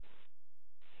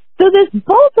this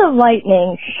bolt of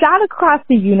lightning shot across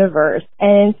the universe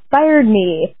and inspired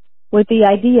me with the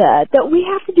idea that we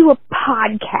have to do a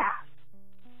podcast.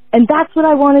 And that's what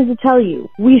I wanted to tell you.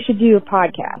 We should do a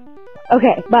podcast.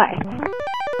 Okay, bye.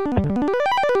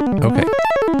 Okay.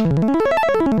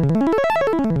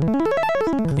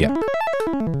 Yeah.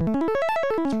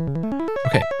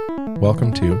 Okay.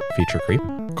 Welcome to Feature Creep,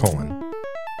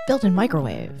 Built-in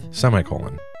microwave.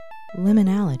 semicolon.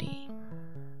 Liminality.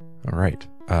 All right.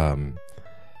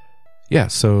 Yeah,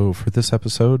 so for this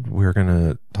episode, we're going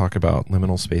to talk about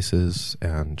liminal spaces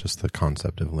and just the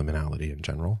concept of liminality in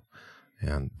general.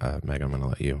 And Meg, I'm going to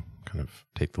let you kind of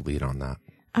take the lead on that.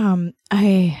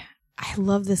 I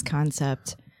love this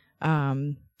concept.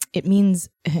 It means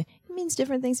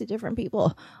different things to different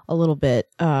people a little bit.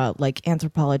 Like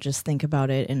anthropologists think about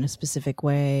it in a specific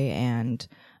way, and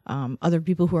other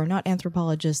people who are not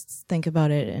anthropologists think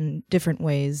about it in different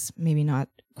ways, maybe not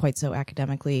quite so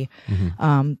academically.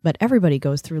 Mm-hmm. But everybody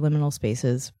goes through liminal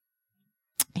spaces.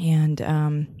 And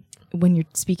when you're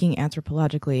speaking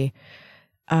anthropologically,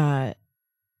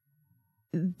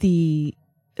 the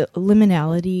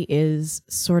liminality is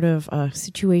sort of a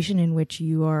situation in which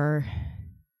you are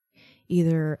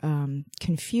either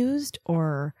confused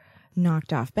or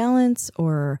knocked off balance,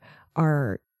 or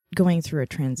are going through a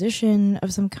transition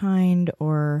of some kind,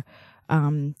 or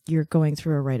you're going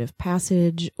through a rite of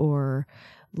passage, or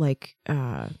like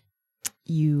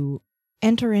you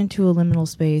enter into a liminal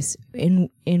space in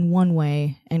one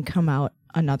way and come out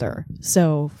another.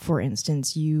 So, for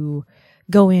instance, you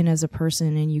go in as a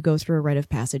person and you go through a rite of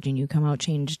passage and you come out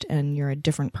changed and you're a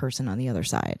different person on the other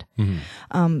side.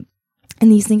 Mm-hmm.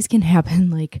 And these things can happen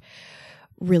like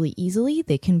really easily.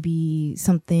 They can be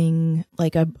something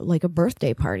like a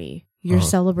birthday party. You're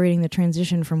celebrating the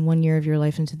transition from one year of your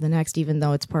life into the next, even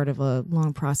though it's part of a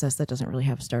long process that doesn't really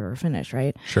have a start or a finish,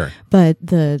 right? Sure. But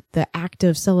the act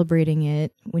of celebrating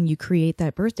it, when you create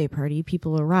that birthday party,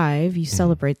 people arrive, you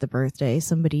celebrate the birthday,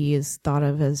 somebody is thought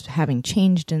of as having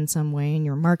changed in some way, and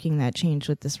you're marking that change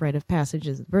with this rite of passage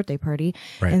as the birthday party.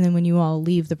 Right. And then when you all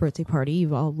leave the birthday party,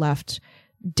 you've all left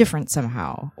different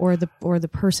somehow, or the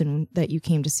person that you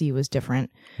came to see was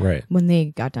different Right. when they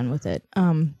got done with it.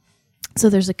 So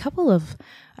there's a couple of,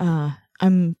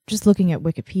 I'm just looking at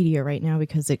Wikipedia right now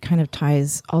because it kind of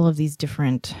ties all of these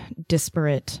different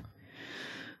disparate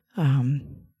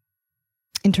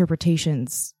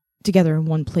interpretations together in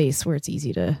one place where it's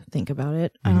easy to think about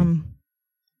it. Mm-hmm.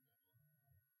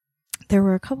 There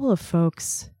were a couple of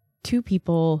folks, two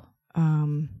people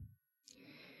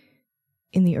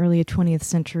in the early 20th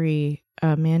century,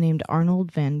 a man named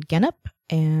Arnold van Gennep,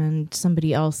 and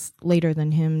somebody else later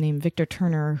than him named Victor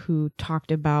Turner, who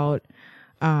talked about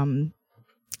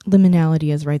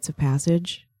liminality as rites of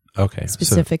passage. Okay.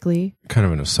 Specifically. So kind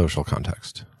of in a social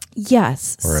context.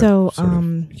 Yes. Or so, a sort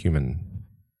of human.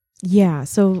 Yeah.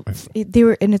 So they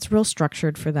were, and it's real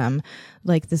structured for them.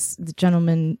 Like the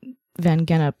gentleman Van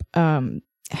Gennep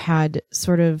had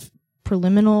sort of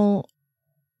preliminal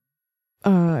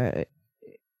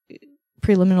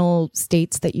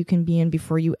states that you can be in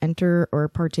before you enter or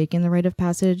partake in the rite of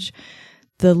passage.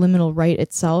 The liminal rite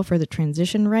itself, or the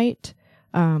transition rite,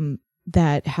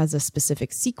 that has a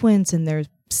specific sequence, and there's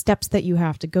steps that you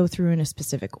have to go through in a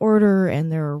specific order,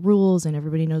 and there are rules, and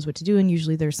everybody knows what to do, and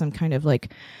usually there's some kind of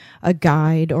like a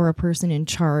guide or a person in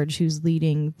charge who's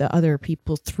leading the other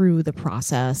people through the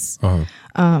process.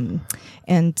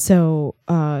 And so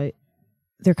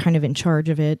they're kind of in charge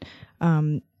of it.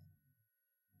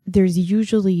 There's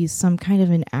usually some kind of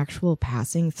an actual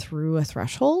passing through a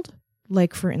threshold.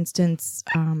 Like, for instance,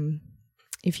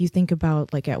 if you think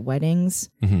about like at weddings,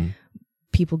 Mm-hmm.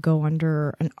 people go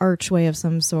under an archway of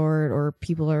some sort, or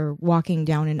people are walking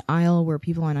down an aisle where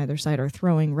people on either side are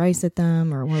throwing rice at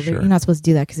them, or well, Sure. you're not supposed to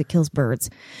do that because it kills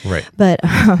birds. Right. But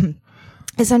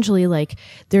essentially, like,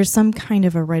 there's some kind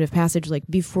of a rite of passage. Like,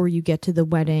 before you get to the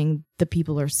wedding, the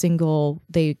people are single,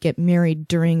 they get married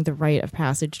during the rite of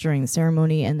passage, during the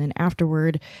ceremony, and then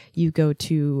afterward you go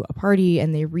to a party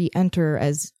and they re-enter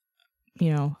as,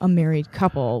 you know, a married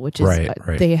couple, which is Right.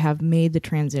 they have made the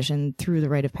transition through the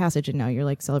rite of passage, and now you're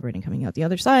like celebrating coming out the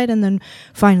other side. And then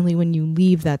finally, when you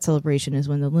leave that celebration is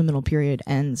when the liminal period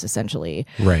ends, essentially.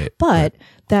 Right. But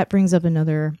that brings up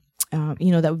another,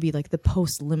 that would be like the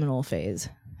post-liminal phase.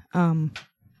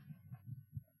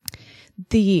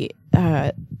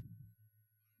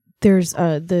 There's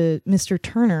the Mr.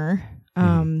 Turner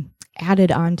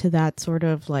added on to that sort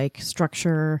of like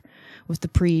structure with the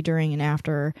pre, during, and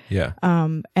after. Yeah.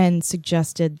 And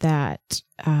suggested that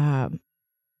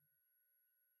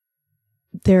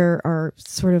there are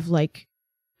sort of like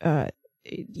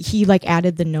he like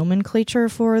added the nomenclature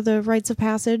for the rites of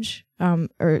passage.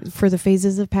 or for the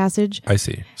phases of passage. I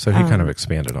see. So he kind of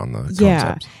expanded on the concepts.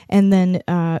 Yeah. And then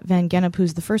Van Gennep,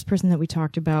 who's the first person that we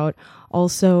talked about,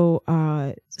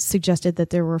 also suggested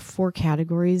that there were 4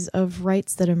 categories of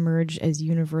rights that emerge as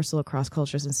universal across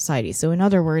cultures and societies. So in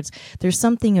other words, there's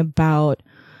something about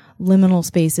liminal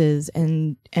spaces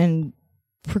and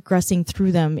progressing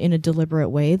through them in a deliberate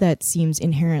way that seems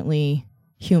inherently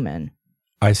human.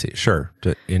 I see. Sure.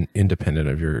 Independent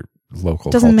of your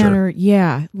local Doesn't culture. matter.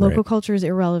 Yeah. Local Right. culture is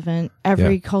irrelevant.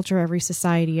 Every culture, every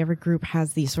society, every group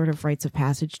has these sort of rites of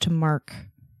passage to mark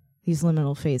these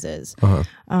liminal phases.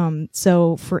 Uh-huh.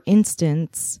 So for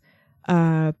instance,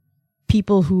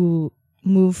 people who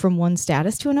move from one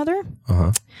status to another.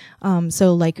 Uh-huh.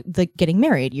 So like the getting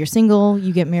married, you're single,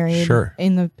 you get married Sure.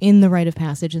 in the rite of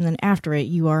passage. And then after it,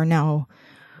 you are now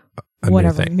A new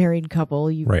whatever thing. married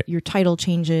couple. Right. Your title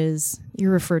changes.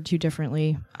 You're referred to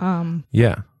differently.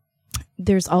 Yeah.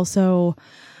 There's also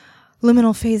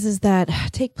liminal phases that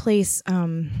take place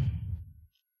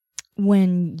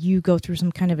when you go through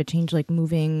some kind of a change, like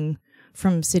moving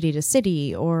from city to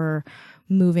city, or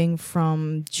moving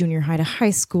from junior high to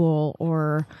high school,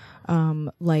 or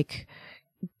like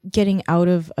getting out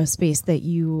of a space that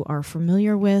you are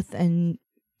familiar with and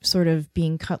sort of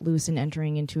being cut loose and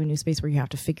entering into a new space where you have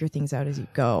to figure things out as you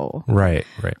go. Right.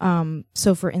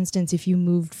 So for instance, if you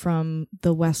moved from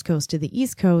the West Coast to the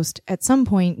East Coast, at some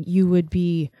point you would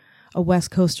be a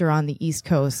West Coaster on the East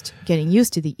Coast, getting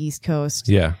used to the East Coast.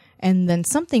 Yeah. And then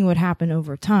something would happen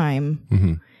over time,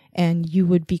 Mm-hmm. and you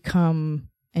would become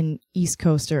an East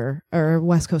Coaster or a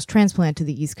West Coast transplant to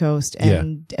the East Coast.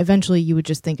 And eventually you would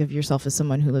just think of yourself as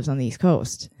someone who lives on the East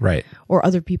Coast. Right. Or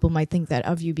other people might think that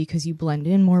of you because you blend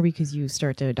in more, because you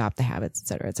start to adopt the habits, et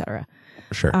cetera, et cetera.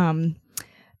 Sure.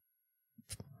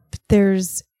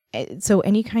 There's so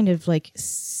any kind of like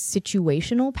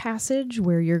situational passage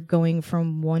where you're going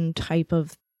from one type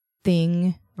of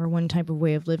thing or one type of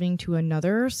way of living to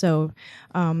another. So,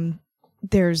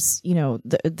 there's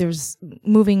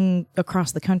moving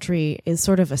across the country is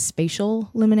sort of a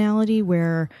spatial liminality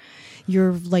where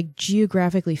you're like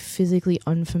geographically, physically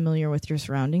unfamiliar with your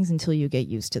surroundings until you get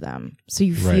used to them. So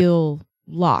you feel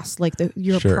lost. Like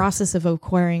your process of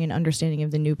acquiring an understanding of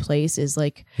the new place is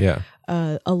like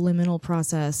a liminal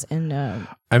process. And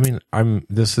I mean,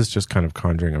 this is just kind of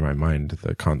conjuring in my mind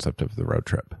the concept of the road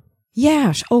trip.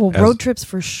 Yeah. Road trips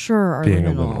for sure are being liminal.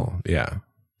 a liminal. Yeah.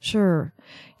 Sure.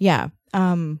 Yeah.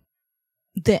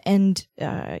 The end,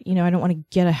 I don't want to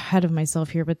get ahead of myself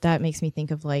here, but that makes me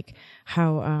think of like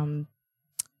how,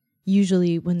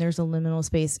 usually when there's a liminal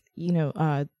space,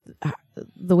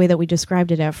 the way that we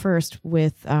described it at first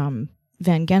with, Van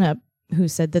Gennep, who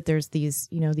said that there's these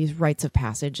rites of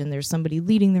passage, and there's somebody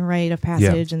leading the rite of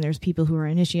passage, and there's people who are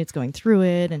initiates going through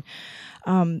it.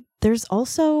 And, there's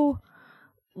also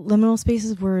liminal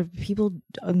spaces where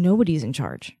nobody's in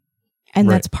charge. And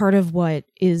that's part of what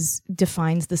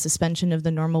defines the suspension of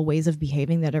the normal ways of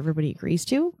behaving that everybody agrees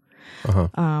to.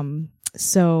 Uh-huh.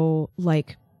 So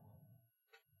like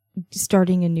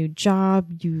starting a new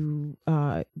job, you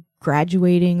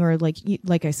graduating, or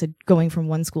like I said, going from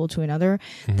one school to another,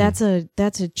 Mm-hmm.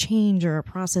 that's a change or a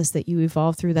process that you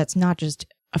evolve through. That's not just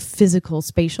a physical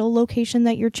spatial location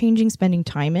that you're changing, spending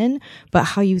time in, but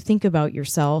how you think about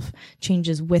yourself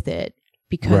changes with it.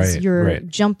 Because you're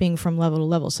jumping from level to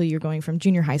level. So you're going from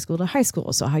junior high school to high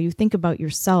school. So how you think about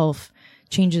yourself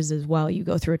changes as well. You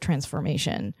go through a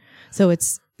transformation. So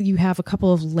you have a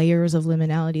couple of layers of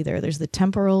liminality there. There's the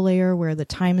temporal layer where the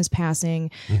time is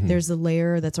passing. Mm-hmm. There's the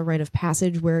layer that's a rite of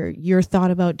passage where you're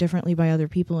thought about differently by other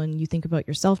people, and you think about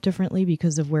yourself differently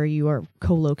because of where you are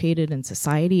co-located in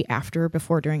society after,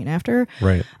 before, during, and after.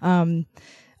 Right. And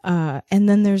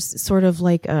then there's sort of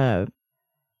like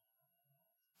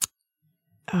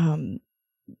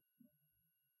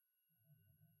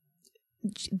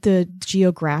the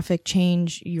geographic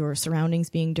change, your surroundings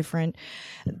being different,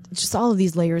 just all of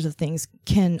these layers of things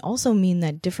can also mean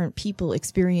that different people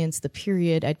experience the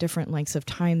period at different lengths of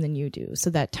time than you do. So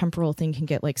that temporal thing can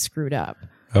get like screwed up.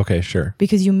 Okay, sure.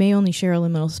 Because you may only share a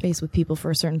liminal space with people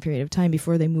for a certain period of time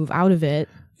before they move out of it.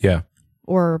 Yeah.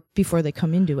 Or before they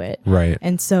come into it. Right.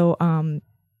 And so,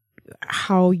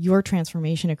 how your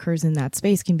transformation occurs in that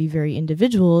space can be very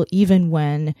individual, even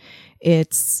when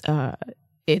it's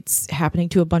happening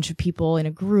to a bunch of people in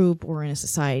a group or in a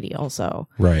society also.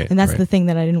 Right. And that's the thing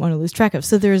that I didn't want to lose track of.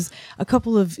 So there's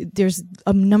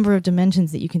a number of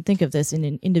dimensions that you can think of this in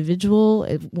an individual.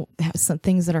 It has some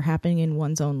things that are happening in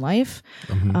one's own life.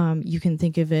 Mm-hmm. You can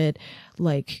think of it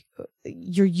like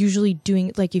you're usually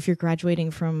doing, like if you're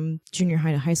graduating from junior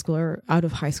high to high school or out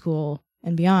of high school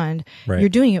and beyond, you're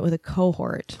doing it with a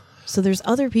cohort. So there's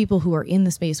other people who are in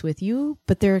the space with you,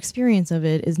 but their experience of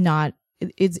it is not,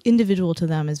 it's individual to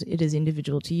them as it is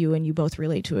individual to you, and you both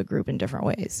relate to a group in different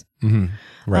ways. Mm-hmm.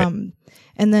 Right.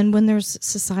 And then when there's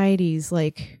societies,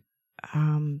 like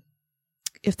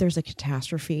if there's a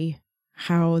catastrophe,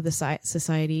 how the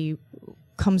society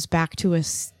comes back to a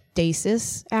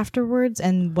stasis afterwards,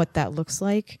 and what that looks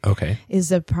like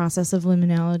is a process of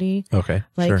liminality. Okay.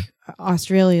 Like sure.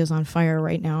 Australia is on fire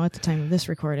right now at the time of this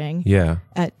recording. Yeah.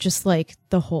 At just like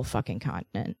the whole fucking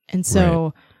continent. And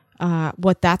so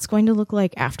what that's going to look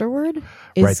like afterward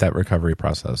is that recovery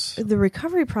process. The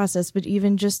recovery process, but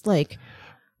even just like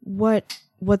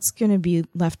what's going to be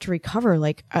left to recover,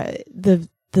 like the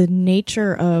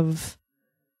nature of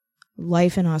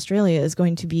life in Australia is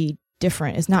going to be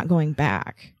different. It's not going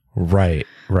back. Right.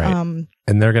 And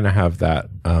they're going to have that,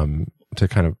 to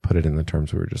kind of put it in the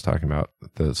terms we were just talking about,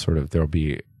 the sort of, there'll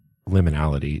be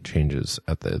liminality changes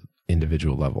at the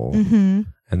individual level. Mm-hmm.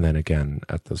 And then again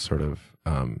at the sort of,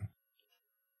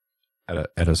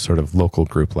 at a sort of local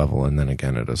group level, and then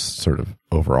again at a sort of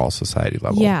overall society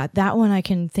level. Yeah, that one I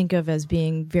can think of as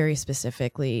being very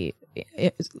specifically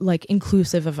like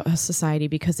inclusive of a society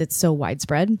because it's so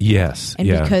widespread. Yes. And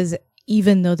because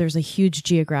even though there's a huge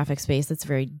geographic space that's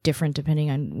very different depending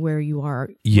on where you are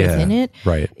within it,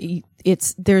 right.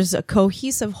 There's a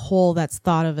cohesive whole that's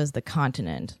thought of as the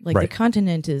continent. Like the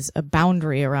continent is a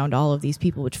boundary around all of these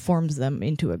people, which forms them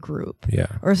into a group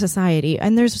or a society.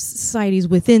 And there's societies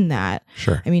within that.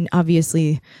 Sure. I mean,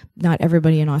 obviously not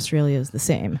everybody in Australia is the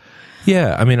same.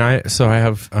 Yeah. I mean, I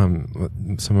have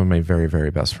some of my very,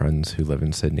 very best friends who live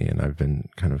in Sydney, and I've been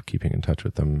kind of keeping in touch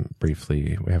with them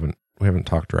briefly. We haven't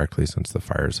talked directly since the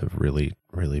fires have really,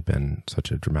 really been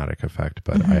such a dramatic effect,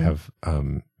 but I have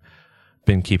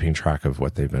been keeping track of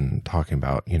what they've been talking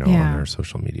about, on their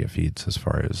social media feeds, as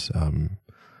far as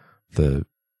the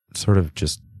sort of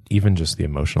just the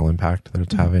emotional impact that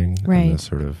it's having, and the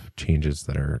sort of changes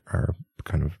that are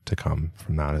kind of to come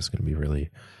from that is going to be really,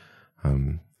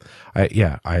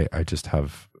 I just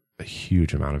have a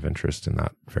huge amount of interest in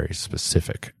that very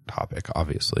specific topic,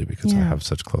 obviously, because I have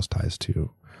such close ties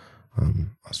to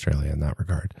Australia in that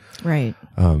regard. Right.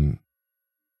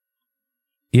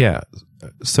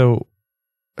 So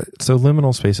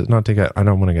liminal spaces, I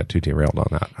don't want to get too derailed on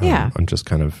that. I'm just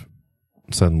kind of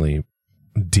suddenly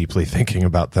deeply thinking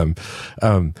about them.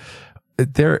 Liminal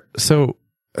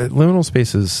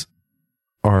spaces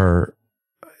are,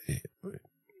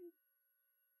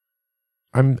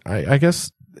 I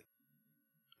guess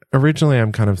originally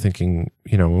I'm kind of thinking,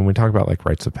 when we talk about like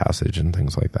rites of passage and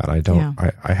things like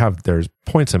that, there's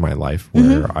points in my life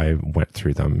where I went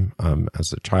through them,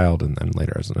 as a child and then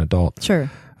later as an adult.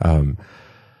 Sure.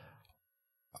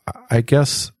 I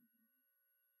guess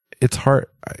it's hard,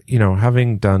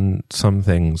 having done some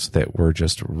things that were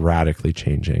just radically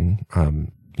changing.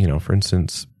 For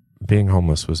instance, being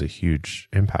homeless was a huge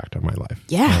impact on my life.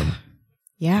 Yeah.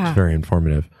 It's very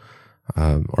informative.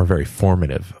 Or very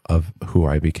formative of who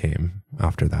I became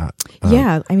after that.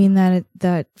 I mean,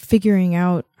 that figuring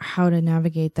out how to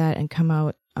navigate that and come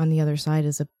out on the other side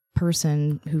as a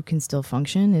person who can still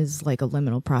function is like a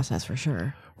liminal process for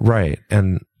sure. Right.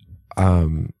 And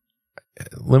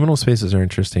liminal spaces are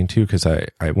interesting too, because I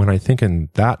when I think in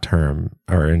that term,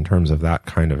 or in terms of that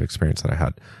kind of experience that I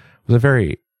had, it was a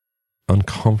very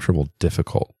uncomfortable,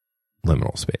 difficult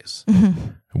liminal space. Mm-hmm.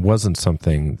 It wasn't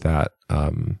something that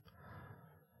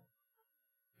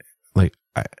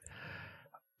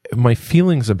my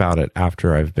feelings about it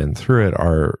after I've been through it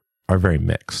are very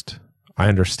mixed. I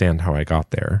understand how I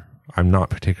got there. I'm not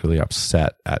particularly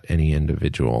upset at any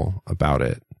individual about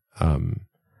it.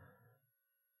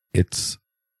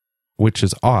 Which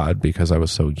is odd because I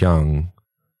was so young.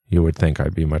 You would think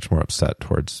I'd be much more upset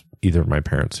towards either of my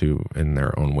parents, who in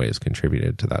their own ways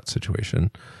contributed to that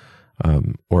situation,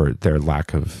 or their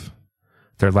lack of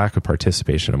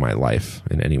participation in my life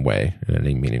in any way, in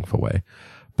any meaningful way.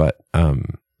 But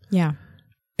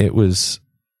it was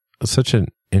such an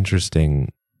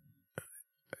interesting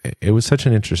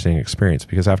experience,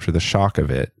 because after the shock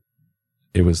of it,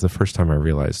 it was the first time I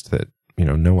realized that,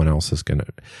 no one else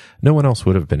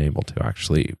would have been able to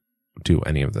actually do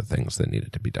any of the things that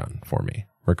needed to be done for me,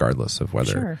 regardless of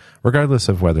whether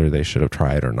they should have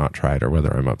tried or not tried, or whether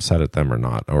I'm upset at them or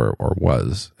not, or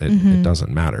was. It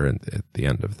doesn't matter. And at the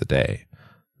end of the day,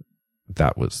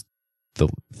 that was the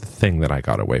thing that I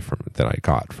got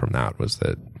from that was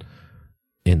that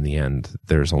in the end,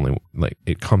 there's only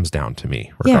it comes down to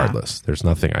me regardless. Yeah. There's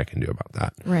nothing I can do about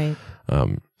that. Right.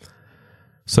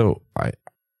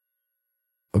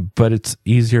 But it's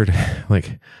easier to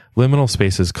liminal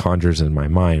spaces conjures in my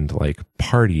mind,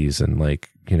 parties and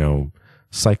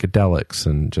psychedelics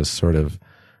and just sort of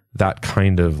that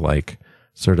kind of like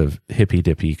sort of hippy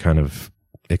dippy kind of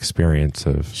experience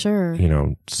of, Sure. you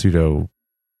know, pseudo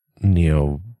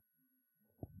neo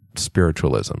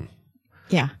spiritualism.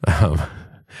 Yeah.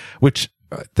 Which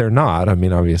they're not. I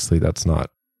mean, obviously that's not,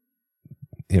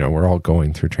 you know, we're all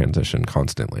going through transition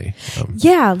constantly.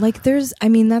 Yeah, like that's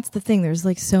the thing. There's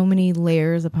like so many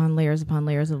layers upon layers upon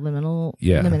layers of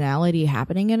liminality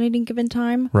happening at any given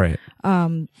time. Right.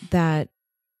 That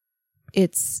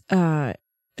it's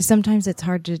sometimes it's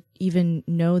hard to even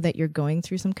know that you're going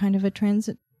through some kind of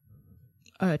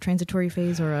a transitory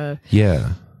phase or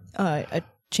a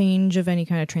change of any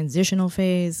kind of transitional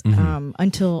phase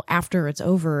until after it's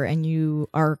over and you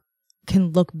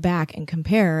can look back and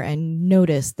compare and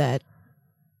notice that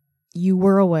you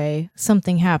were away,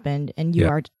 something happened, and you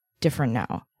are different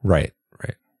now. Right.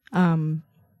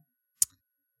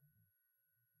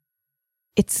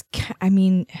 It's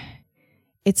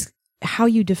how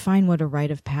you define what a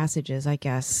rite of passage is, I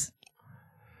guess.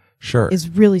 Sure. Is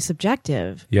really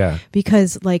subjective. Yeah.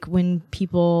 Because like when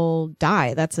people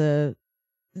die,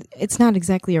 it's not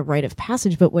exactly a rite of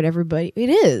passage, but it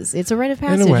is. It's a rite of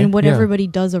passage. And what everybody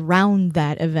does around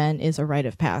that event is a rite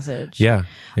of passage. Yeah.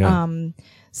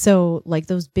 So like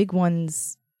those big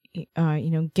ones,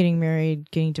 getting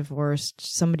married, getting divorced,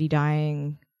 somebody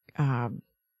dying,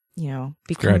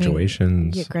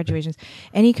 graduations. Graduations.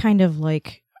 Any kind of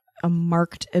like a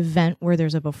marked event where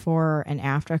there's a before and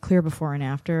after, a clear before and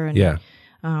after. And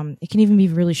it can even be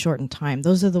really short in time.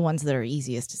 Those are the ones that are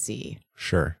easiest to see.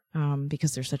 Sure.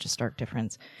 Because there's such a stark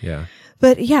difference. Yeah.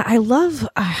 But yeah, I love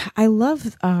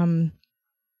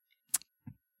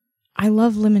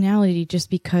liminality just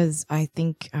because I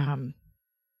think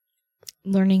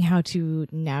learning how to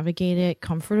navigate it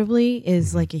comfortably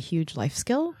is like a huge life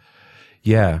skill.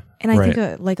 Yeah. And I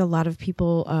think like a lot of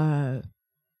people,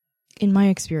 in my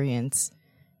experience,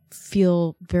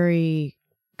 feel very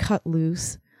cut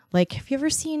loose. Like, have you ever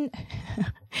seen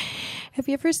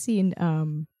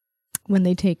when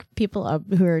they take people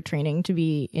up who are training to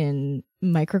be in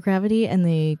microgravity and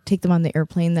they take them on the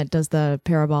airplane that does the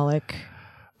parabolic?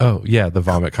 Oh, yeah, the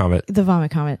vomit comet. The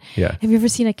vomit comet. Yeah. Have you ever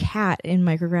seen a cat in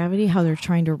microgravity, how they're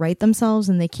trying to right themselves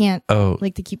and they can't,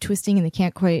 like they keep twisting and they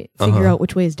can't quite figure out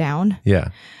which way is down? Yeah.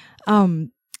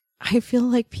 I feel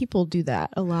like people do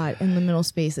that a lot in liminal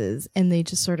spaces and they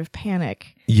just sort of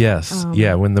panic. Yes.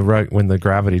 When the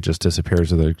gravity just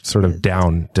disappears or the sort of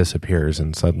down disappears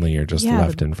and suddenly you're just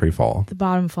left in free fall. The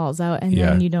bottom falls out and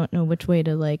then you don't know which way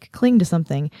to like cling to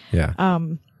something. Yeah.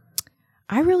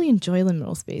 I really enjoy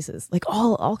liminal spaces, like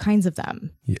all kinds of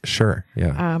them. Yeah, sure.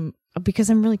 Yeah.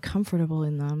 Because I'm really comfortable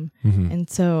in them. Mm-hmm. And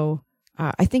so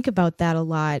I think about that a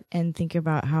lot and think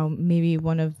about how maybe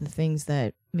one of the things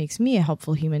that makes me a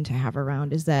helpful human to have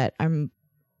around is that I'm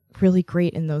really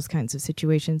great in those kinds of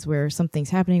situations where something's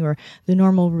happening or the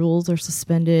normal rules are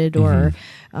suspended or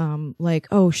like,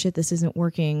 oh shit, this isn't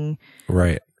working.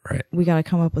 Right. We got to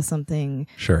come up with something.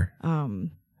 Sure.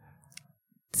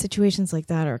 Situations like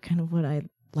that are kind of what I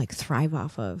like thrive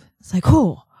off of. It's like,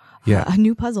 a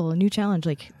new puzzle, a new challenge.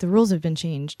 Like the rules have been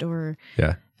changed or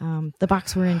the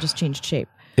box we're in just changed shape.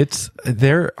 It's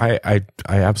there. I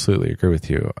absolutely agree with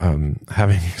you.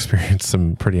 Having experienced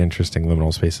some pretty interesting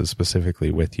liminal spaces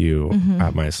specifically with you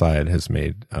at my side has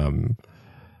made,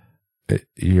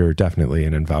 you're definitely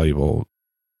an invaluable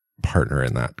partner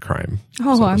in that crime.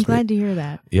 Oh, so I'm glad to hear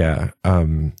that. Yeah.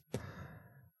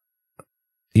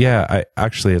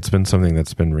 It's been something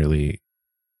that's been really,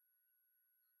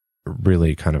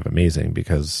 really kind of amazing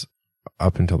because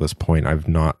up until this point, I've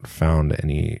not found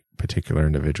any particular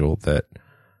individual that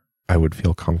I would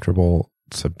feel comfortable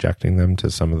subjecting them to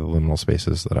some of the liminal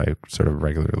spaces that I sort of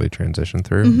regularly transition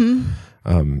through.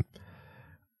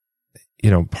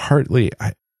 Partly,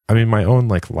 I mean, my own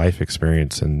like life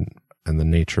experience and the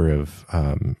nature of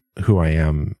who I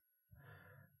am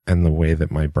and the way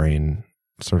that my brain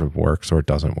sort of works or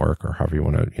doesn't work or however you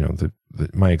want to,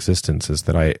 my existence is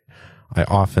that I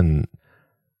often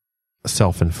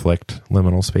self-inflict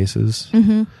liminal spaces.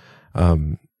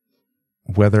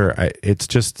 It's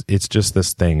just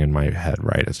this thing in my head,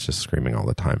 right? It's just screaming all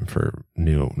the time for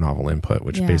new novel input,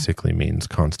 which basically means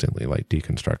constantly like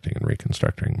deconstructing and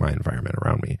reconstructing my environment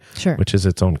around me, which is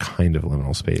its own kind of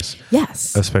liminal space.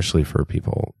 Yes. Especially for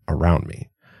people around me.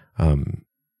 And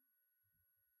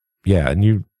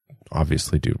you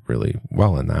obviously do really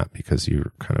well in that because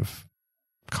you're kind of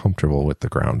comfortable with the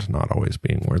ground not always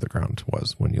being where the ground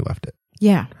was when you left it.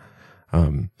 Yeah.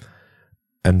 And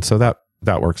so that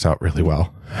works out really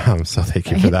well. So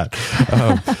thank you for that.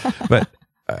 But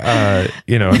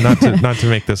not to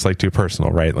make this like too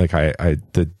personal, right? Like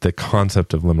the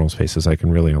concept of liminal spaces, I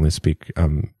can really only speak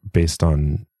based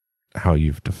on how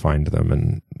you've defined them,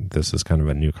 and this is kind of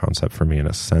a new concept for me in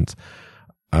a sense.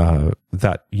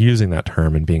 That using that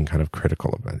term and being kind of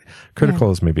critical about it.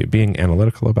 Critical is maybe being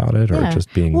analytical about it, or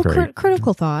just being very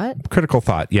critical thought. Critical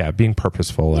thought, yeah, being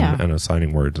purposeful and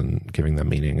assigning words and giving them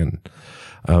meaning,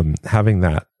 and having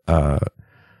that.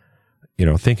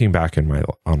 Thinking back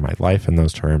on my life in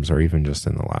those terms, or even just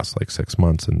in the last like 6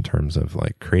 months in terms of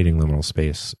like creating liminal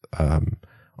space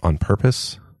on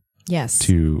purpose. Yes.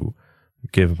 To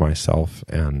give myself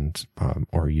and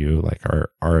or you like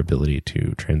our ability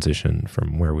to transition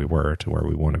from where we were to where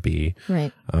we want to be.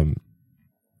 Right.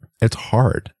 It's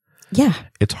hard. Yeah.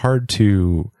 It's hard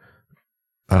to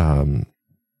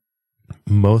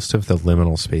most of the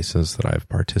liminal spaces that I've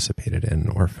participated in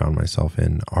or found myself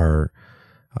in are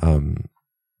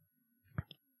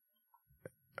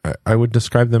I would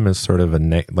describe them as sort of a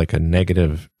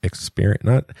negative experience.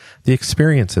 Not the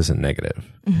experience isn't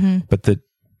negative, but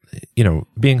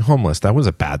being homeless, that was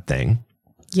a bad thing.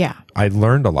 Yeah. I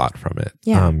learned a lot from it.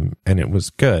 Yeah. And it was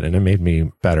good, and it made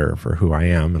me better for who I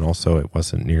am. And also it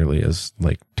wasn't nearly as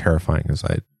like terrifying as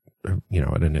it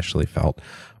initially felt,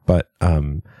 but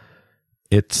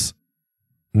it's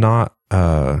not,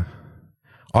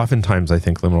 oftentimes I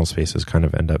think liminal spaces kind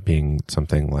of end up being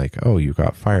something like, oh, you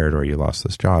got fired, or you lost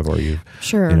this job, or you've,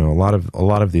 a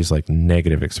lot of these like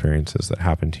negative experiences that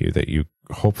happen to you that you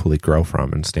hopefully grow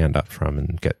from and stand up from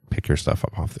and pick your stuff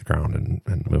up off the ground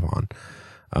and move on.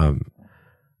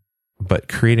 But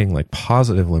creating like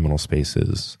positive liminal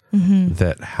spaces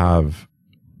that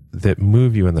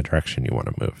move you in the direction you want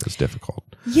to move is difficult.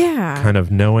 Yeah. Kind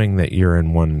of knowing that you're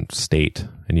in one state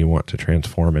and you want to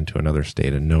transform into another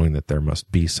state, and knowing that there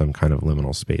must be some kind of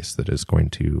liminal space that is going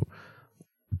to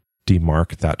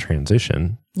demark that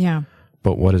transition. Yeah.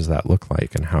 But what does that look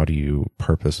like, and how do you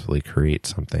purposefully create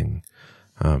something?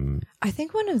 I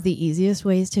think one of the easiest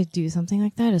ways to do something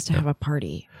like that is to have a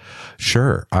party.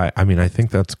 Sure. I mean, I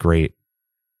think that's great.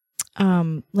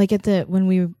 Like when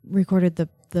we recorded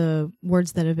the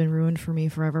Words That Have Been Ruined for Me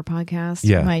Forever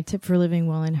podcast, my tip for living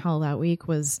well in hell that week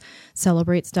was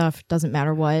celebrate stuff. Doesn't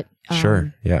matter what.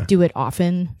 Sure. Yeah. Do it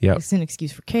often. Yeah. It's an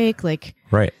excuse for cake. Like,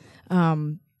 right.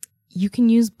 You can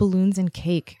use balloons and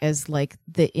cake as like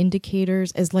the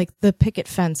indicators, as like the picket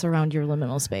fence around your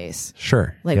liminal space.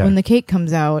 Sure. Like when the cake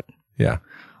comes out. Yeah.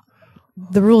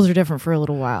 The rules are different for a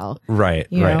little while. Right.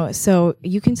 You know, so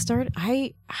you can start.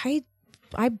 I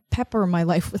pepper my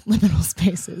life with liminal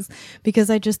spaces because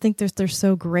I just think they're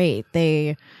so great.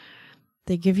 They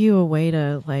give you a way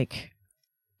to like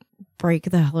break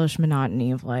the hellish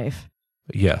monotony of life.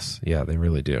 Yes. Yeah, they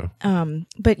really do.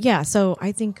 But yeah, so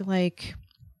I think like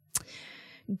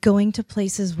going to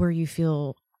places where you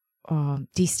feel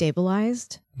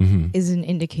destabilized is an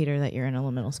indicator that you're in a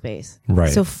liminal space.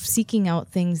 Right. So seeking out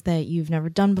things that you've never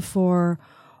done before,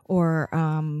 or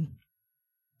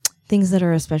things that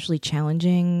are especially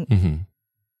challenging.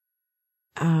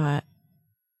 I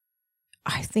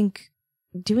think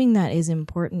doing that is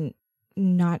important,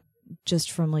 not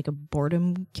just from like a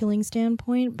boredom killing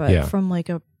standpoint, but from like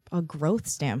a growth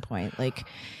standpoint. Like,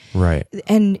 right.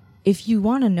 And if you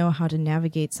want to know how to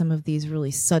navigate some of these really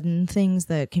sudden things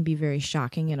that can be very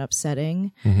shocking and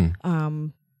upsetting,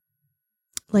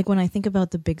 like when I think about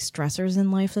the big stressors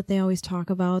in life that they always talk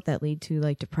about that lead to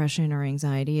like depression or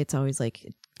anxiety, it's always like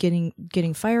getting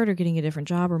fired or getting a different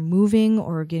job or moving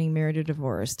or getting married or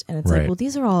divorced. And it's like, well,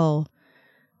 these are all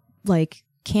like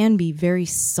can be very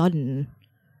sudden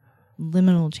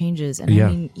liminal changes. And I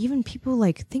mean, even people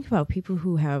like think about people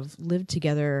who have lived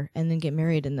together and then get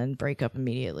married and then break up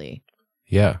immediately.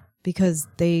 Yeah. Because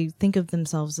they think of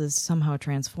themselves as somehow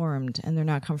transformed and they're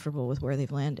not comfortable with where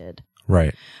they've landed.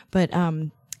 Right. But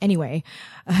anyway,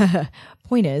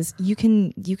 point is you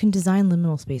can design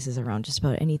liminal spaces around just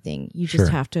about anything. You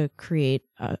just have to create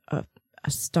a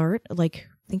start. Like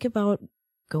think about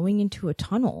going into a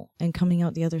tunnel and coming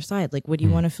out the other side. Like what do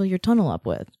you want to fill your tunnel up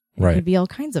with? It could be all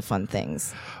kinds of fun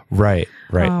things. Right.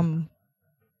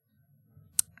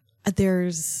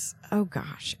 There's, oh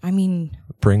gosh, I mean,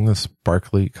 bring the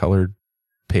sparkly colored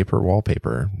paper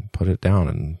wallpaper, put it down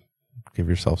and give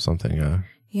yourself something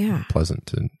pleasant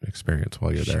to experience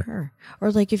while you're there.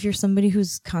 Or like if you're somebody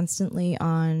who's constantly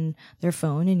on their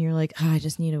phone and you're like, I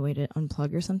just need a way to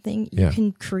unplug or something, you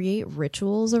can create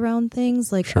rituals around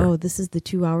things like, oh, this is the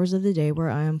 2 hours of the day where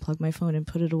I unplug my phone and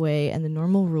put it away, and the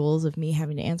normal rules of me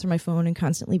having to answer my phone and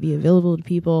constantly be available to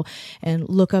people and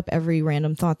look up every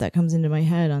random thought that comes into my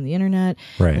head on the internet,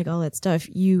 like all that stuff.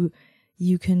 You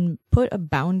you can put a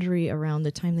boundary around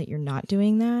the time that you're not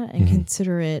doing that and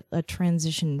consider it a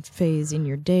transition phase in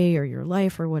your day or your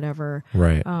life or whatever.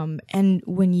 Right. And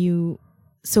what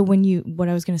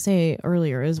I was going to say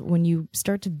earlier is when you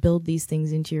start to build these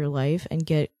things into your life and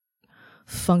get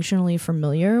functionally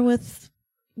familiar with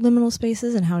liminal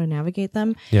spaces and how to navigate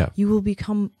them, you will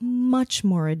become much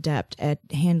more adept at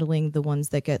handling the ones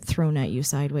that get thrown at you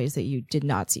sideways that you did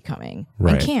not see coming.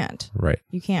 Right. And can't. Right.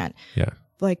 You can't. Yeah.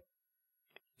 Like,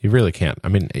 you really can't. I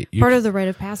mean, part of the rite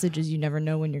of passage is you never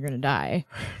know when you're going to die.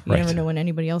 You Right. never know when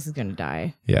anybody else is going to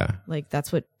die. Yeah. Like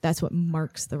that's what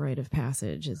marks the rite of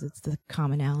passage is it's the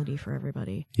commonality for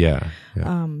everybody. Yeah.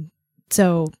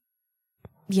 So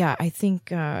yeah, I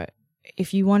think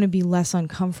if you want to be less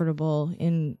uncomfortable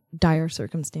in dire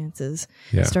circumstances,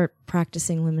 start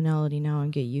practicing liminality now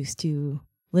and get used to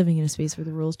living in a space where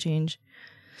the rules change.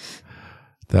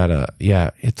 That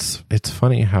it's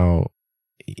funny how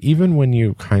even when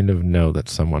you kind of know that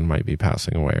someone might be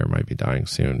passing away or might be dying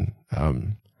soon,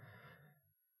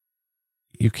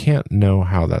 you can't know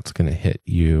how that's going to hit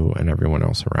you and everyone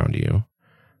else around you.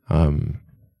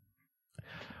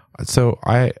 So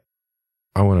I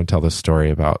want to tell this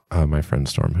story about my friend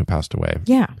Storm who passed away.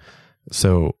 Yeah.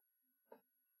 So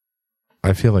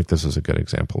I feel like this is a good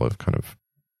example of kind of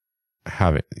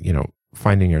having,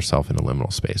 finding yourself in a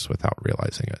liminal space without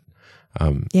realizing it.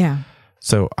 Yeah.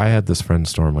 So I had this friend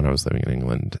Storm when I was living in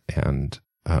England, and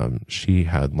she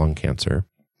had lung cancer,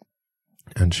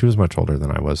 and she was much older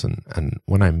than I was. And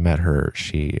when I met her,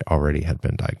 she already had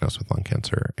been diagnosed with lung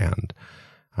cancer. And,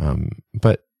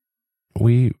 but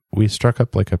we struck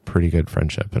up like a pretty good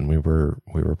friendship, and we were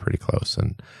pretty close.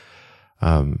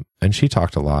 And she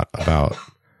talked a lot about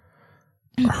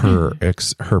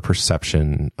her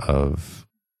perception of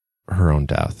her own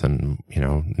death, and,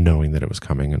 knowing that it was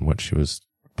coming and what she was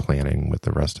planning with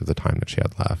the rest of the time that she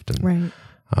had left, and right.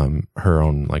 Her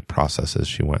own like processes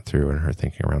she went through and her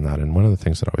thinking around that. And one of the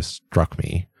things that always struck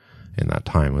me in that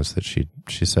time was that she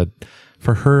said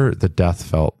for her, the death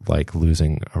felt like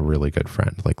losing a really good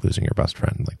friend, like losing your best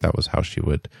friend. Like that was how she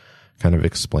would kind of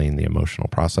explain the emotional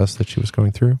process that she was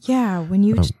going through. Yeah. When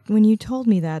you told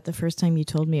me that the first time you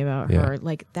told me about her,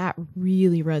 like that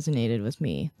really resonated with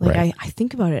me. Like right. I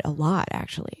think about it a lot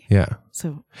actually. Yeah.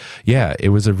 So yeah, it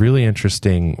was a really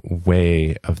interesting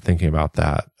way of thinking about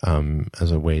that,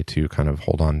 as a way to kind of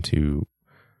hold on to,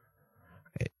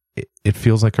 it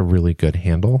feels like a really good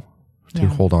handle to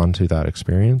hold on to that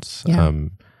experience,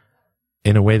 in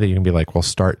a way that you can be like, well,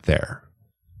 start there.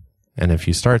 And if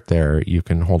you start there, you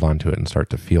can hold on to it and start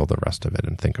to feel the rest of it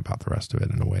and think about the rest of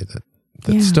it in a way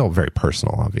that's still very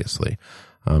personal, obviously.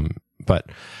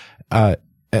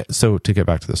 So to get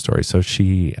back to the story, so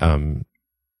she, and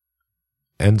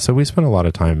so we spent a lot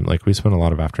of time, like we spent a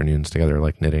lot of afternoons together,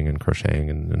 like knitting and crocheting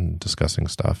and discussing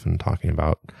stuff and talking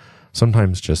about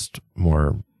sometimes just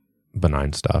more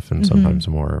benign stuff and sometimes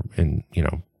more in,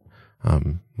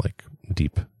 like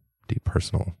deep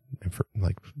personal,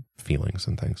 like feelings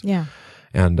and things. Yeah.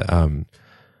 And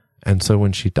so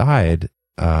when she died,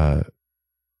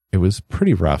 it was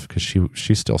pretty rough because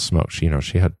she still smoked. She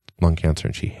had lung cancer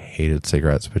and she hated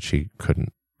cigarettes, but she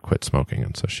couldn't quit smoking.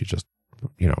 And so she just,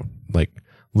 like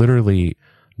literally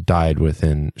died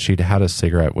she'd had a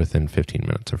cigarette within 15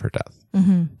 minutes of her death.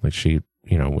 Mm-hmm. Like she,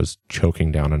 was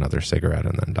choking down another cigarette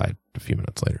and then died a few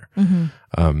minutes later.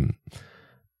 Mm-hmm.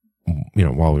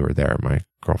 While we were there, my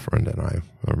girlfriend and I,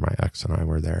 or my ex and I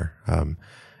were there.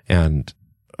 And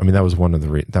I mean, that was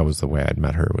that was the way I'd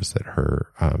met her, was that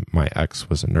her, my ex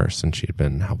was a nurse and she had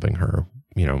been helping her,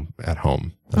 at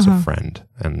home as a friend.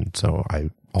 And so I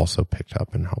also picked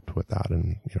up and helped with that,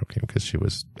 and, because she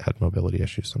had mobility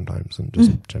issues sometimes and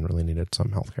just generally needed some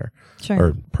healthcare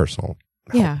or personal help.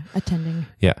 Yeah. Attending.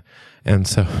 Yeah. And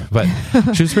so, but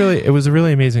it was a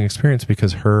really amazing experience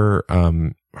because her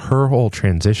whole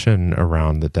transition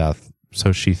around the death.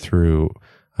 So she didn't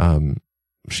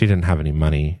have any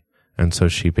money. And so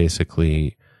she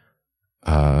basically,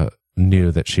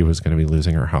 knew that she was going to be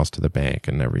losing her house to the bank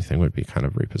and everything would be kind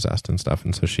of repossessed and stuff.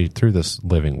 And so she threw this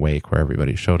living wake where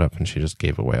everybody showed up and she just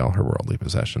gave away all her worldly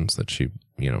possessions that she,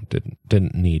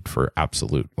 didn't need for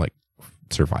absolute like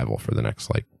survival for the next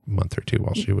like month or two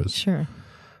while she was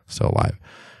still alive.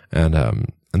 And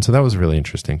so that was a really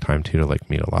interesting time too, to like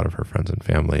meet a lot of her friends and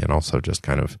family, and also just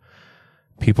kind of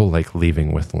people like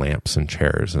leaving with lamps and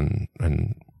chairs and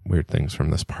weird things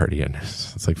from this party. And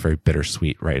it's like very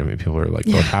bittersweet, right? I mean, people are like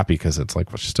both happy because it's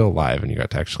like, well, she's still alive and you got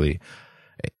to actually,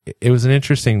 it was an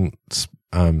interesting,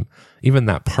 even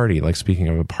that party, like speaking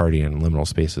of a party in liminal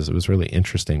spaces, it was really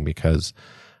interesting because,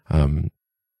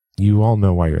 you all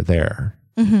know why you're there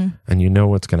and you know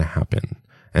what's going to happen.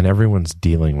 and everyone's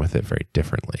dealing with it very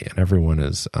differently, and everyone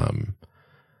is,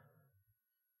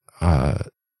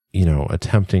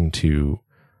 attempting to.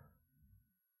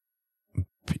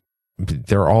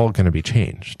 They're all going to be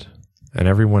changed, and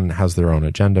everyone has their own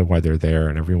agenda why they're there,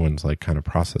 and everyone's like kind of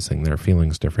processing their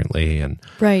feelings differently. And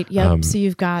right, yep. So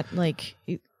you've got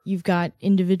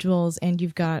individuals and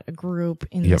you've got a group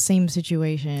in the same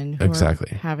situation who are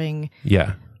having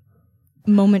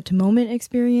moment to moment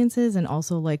experiences and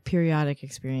also like periodic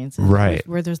experiences, right?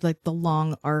 Where there's like the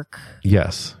long arc,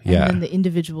 yes, and then the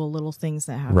individual little things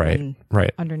that happen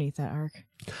right underneath that arc.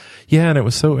 Yeah, and it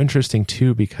was so interesting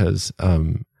too because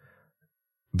of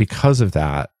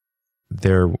that,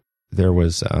 there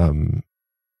was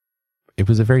it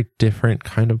was a very different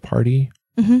kind of party,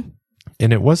 and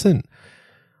it wasn't.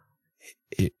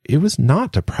 It was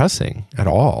not depressing at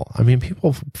all. I mean,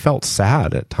 people felt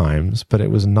sad at times, but it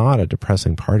was not a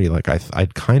depressing party. Like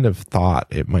I'd kind of thought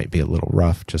it might be a little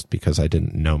rough just because I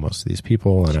didn't know most of these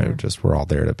people, and we're all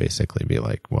there to basically be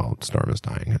like, well, Storm is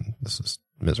dying and this is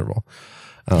miserable.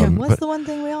 What's the one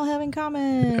thing we all have in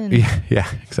common? Yeah,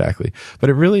 exactly. But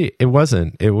it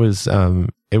wasn't. It was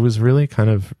really kind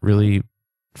of really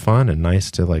fun and nice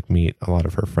to like meet a lot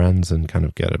of her friends and kind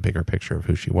of get a bigger picture of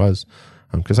who she was.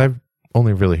 Because I've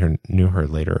only really knew her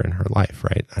later in her life,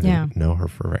 right? I didn't know her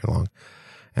for very long.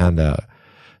 And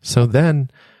so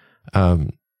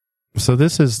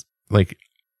this is like,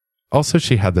 also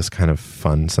she had this kind of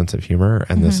fun sense of humor,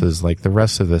 and this is like the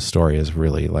rest of this story is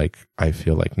really like, I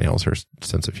feel like nails her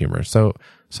sense of humor. So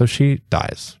she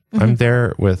dies. I'm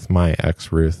there with my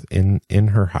ex Ruth in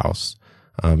her house.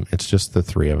 It's just the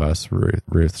three of us,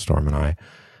 Ruth, Storm, and I,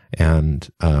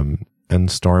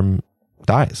 and Storm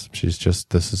dies.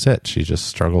 This is it. She just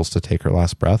struggles to take her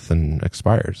last breath and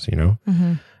expires,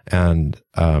 And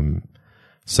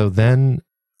so then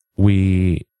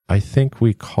I think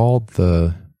we called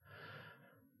we're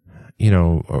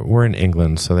in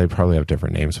England, so they probably have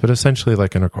different names, but essentially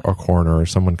like in a coroner or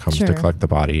someone comes to collect the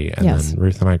body, and then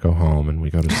Ruth and I go home and we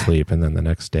go to sleep, and then the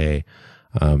next day,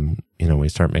 we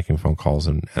start making phone calls,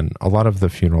 and a lot of the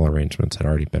funeral arrangements had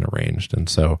already been arranged. And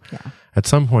so at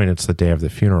some point it's the day of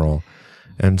the funeral.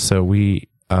 And so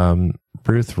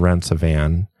Ruth rents a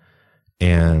van,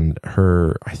 and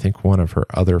I think one of her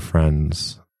other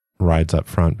friends rides up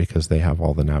front because they have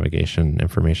all the navigation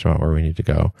information about where we need to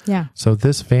go. Yeah. So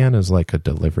this van is like a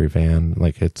delivery van.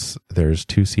 Like there's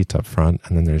 2 seats up front,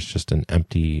 and then there's just an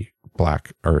empty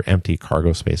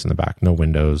cargo space in the back. No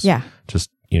windows. Yeah. Just,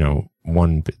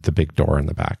 the big door in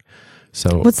the back.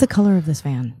 So what's the color of this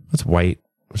van? It's white.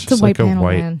 It's a white panel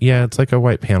van. Yeah, it's like a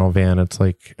white panel van. It's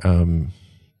like,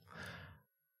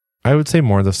 I would say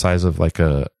more the size of like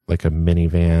a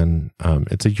minivan.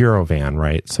 It's a Euro van,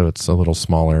 right? So it's a little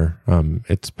smaller.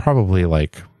 It's probably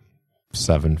like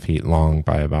 7 feet long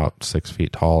by about 6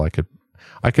 feet tall.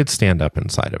 I could stand up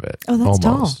inside of it. Oh, that's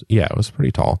almost tall. Yeah, it was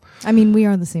pretty tall. I mean, we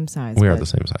are the same size. We are the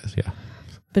same size, yeah.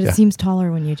 But it seems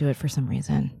taller when you do it for some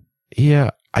reason. Yeah,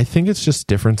 I think it's just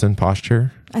difference in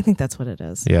posture. I think that's what it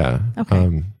is. Yeah.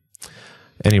 Okay.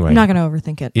 Anyway. I'm not going to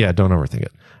overthink it. Yeah, don't overthink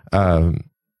it.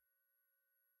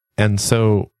 And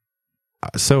so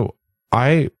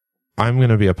I'm going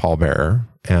to be a pallbearer,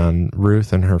 and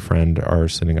Ruth and her friend are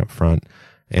sitting up front,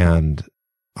 and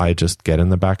I just get in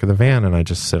the back of the van and I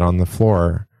just sit on the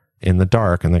floor in the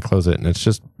dark, and they close it, and it's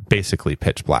just basically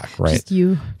pitch black, right? Just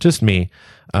you. Just me.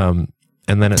 And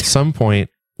then at some point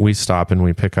we stop and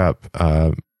we pick up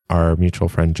our mutual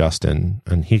friend Justin,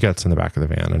 and he gets in the back of the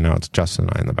van, and now it's Justin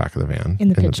and I in the back of the van in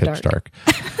the pitch dark.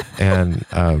 And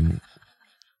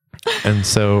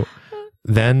so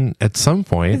then at some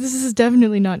point, this is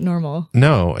definitely not normal.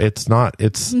 No, it's not.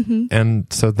 It's and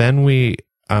so then we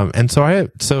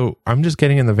so I'm just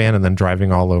getting in the van and then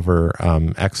driving all over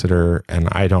Exeter, and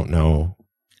I don't know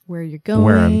where you're going,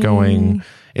 where I'm going.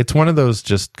 It's one of those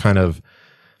just kind of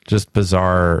just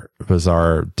bizarre,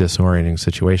 disorienting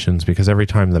situations, because every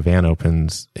time the van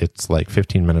opens, it's like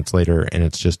 15 minutes later and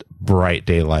it's just bright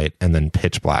daylight and then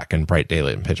pitch black and bright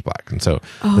daylight and pitch black. And so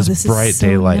this bright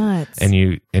daylight nuts. and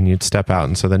you'd step out.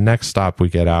 And so the next stop we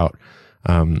get out,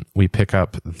 we pick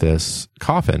up this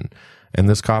coffin, and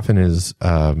this coffin is,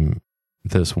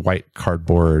 this white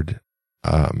cardboard.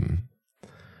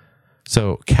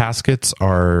 So caskets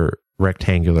are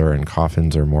rectangular and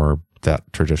coffins are more that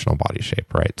traditional body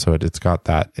shape, right? So it's got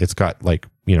like,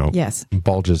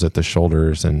 bulges at the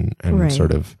shoulders and right.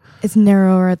 sort of, it's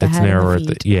narrower at the head. It's narrower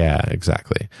at yeah,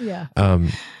 exactly. Yeah.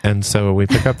 And so we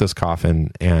pick up this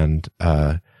coffin, and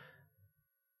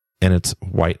it's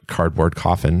white cardboard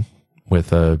coffin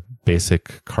with a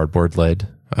basic cardboard lid.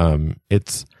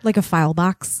 It's like a file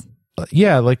box.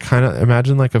 Yeah, like kind of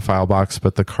imagine like a file box,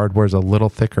 but the cardboard's a little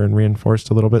thicker and reinforced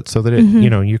a little bit so that it, you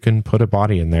know, you can put a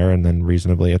body in there and then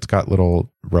reasonably it's got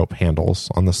little rope handles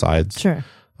on the sides. Sure.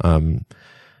 And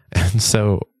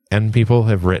people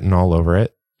have written all over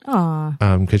it.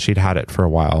 Aw. Because she'd had it for a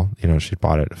while. You know, she'd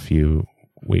bought it a few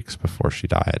weeks before she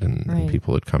died, and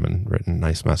people had come and written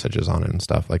nice messages on it and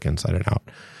stuff, like inside and out.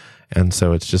 And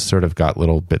so it's just sort of got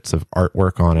little bits of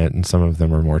artwork on it, and some of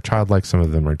them are more childlike, some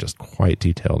of them are just quite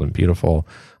detailed and beautiful.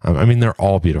 I mean, they're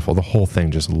all beautiful. The whole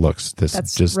thing just looks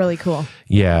That's just really cool.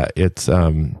 Yeah, it's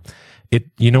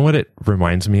you know what it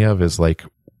reminds me of is like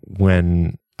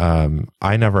when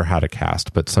I never had a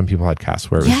cast, but some people had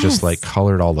casts where it was just like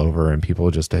colored all over and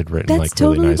people just had written like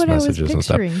really nice messages and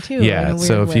stuff. Too, yeah.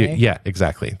 So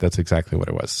exactly. That's exactly what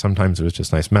it was. Sometimes it was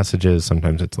just nice messages.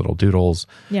 Sometimes it's little doodles.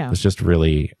 Yeah. It's just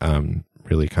really,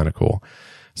 really kind of cool.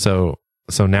 So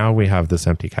now we have this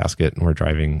empty casket and we're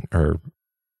driving, or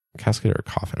casket or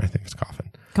coffin. I think it's coffin.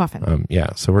 Coffin.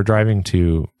 Yeah. So we're driving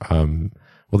to,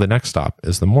 the next stop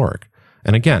is the morgue.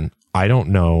 And again, I don't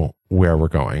know where we're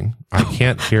going. I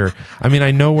can't hear. I mean,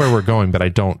 I know where we're going, but I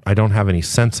don't have any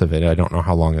sense of it. I don't know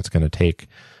how long it's going to take.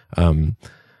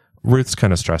 Ruth's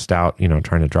kind of stressed out, you know,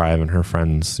 trying to drive, and her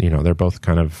friends, you know, they're both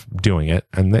kind of doing it,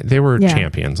 and they were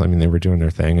champions. I mean, they were doing their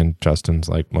thing, and Justin's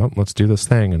like, well, let's do this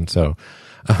thing. And so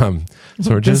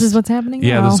we're just, this is what's happening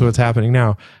now. This is what's happening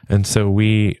now. And so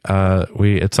we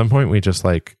at some point we just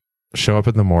like show up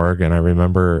at the morgue, and I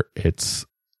remember it's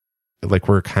like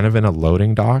we're kind of in a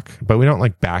loading dock, but we don't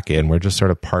like back in. We're just sort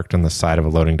of parked on the side of a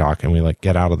loading dock, and we like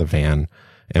get out of the van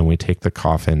and we take the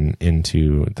coffin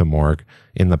into the morgue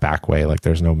in the back way. Like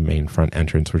there's no main front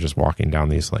entrance. We're just walking down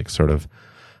these like sort of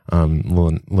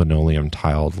linoleum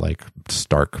tiled like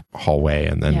stark hallway,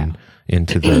 and then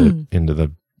into the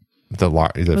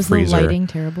was freezer. The lighting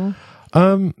terrible?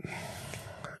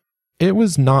 It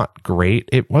was not great.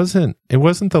 It wasn't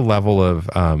the level of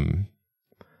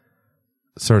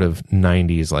sort of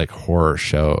 90s like horror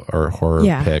show or horror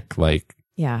pic like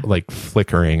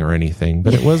flickering or anything,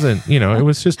 but it wasn't, you know, it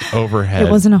was just overhead.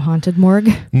 It wasn't a haunted morgue?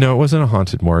 No, it wasn't a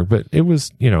haunted morgue, but it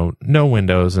was, you know, no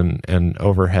windows and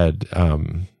overhead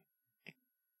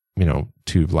you know,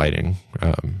 tube lighting.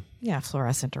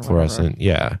 Fluorescent or fluorescent, whatever.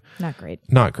 Yeah. Not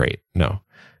great, no.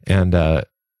 And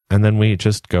then we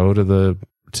just go to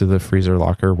the freezer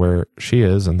locker where she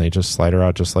is, and they just slide her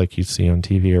out just like you see on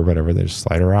TV or whatever. They just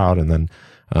slide her out, and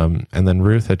then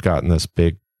Ruth had gotten this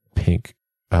big pink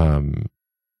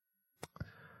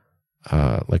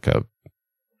like a,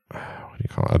 what do you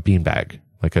call it? A beanbag,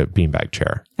 like a beanbag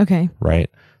chair. Okay. Right.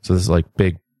 So this is like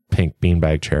big pink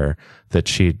beanbag chair that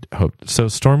she'd hoped. So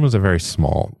Storm was a very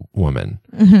small woman.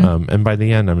 And by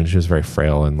the end, I mean, she was very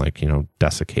frail and like, you know,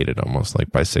 desiccated almost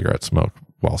like by cigarette smoke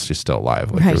while she's still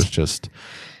alive. Like it was just,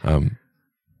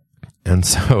 and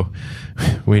so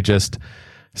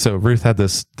so Ruth had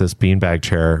this beanbag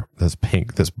chair, this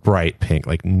bright pink,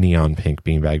 like neon pink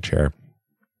beanbag chair.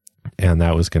 And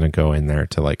that was going to go in there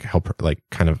to like help her, like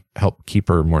kind of help keep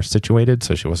her more situated,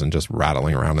 so she wasn't just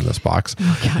rattling around in this box.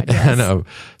 Oh God, yes. And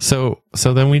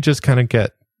so then we just kind of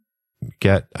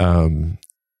get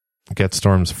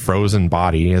Storm's frozen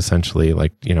body essentially,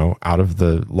 like, you know, out of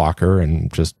the locker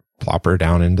and just plop her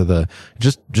down into the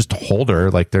just hold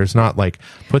her. Like there's not like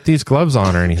put these gloves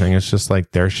on or anything. It's just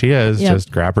like there she is.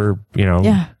 Just grab her, you know,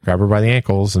 grab her by the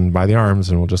ankles and by the arms,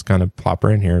 and we'll just kind of plop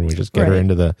her in here, and we just get her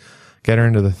into the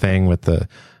thing with the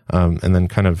and then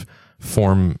kind of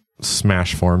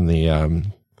smash form the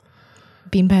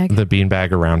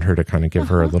beanbag around her to kind of give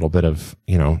her a little bit of,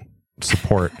 you know,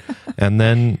 support, and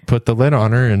then put the lid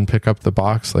on her and pick up the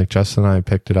box. Like Justin and I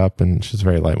picked it up, and she's a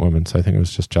very light woman, so I think it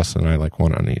was just Justin and I, like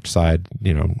one on each side,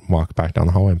 you know, walk back down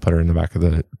the hallway and put her in the back of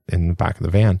the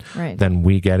van. Right. Then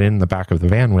we get in the back of the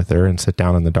van with her and sit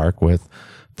down in the dark with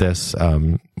this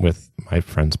with my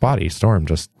friend's body, Storm,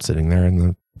 just sitting there in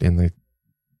the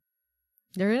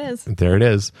there it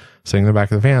is, sitting in the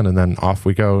back of the van. And then off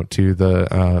we go to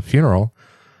the funeral,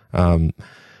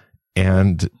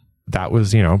 and that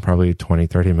was, you know, probably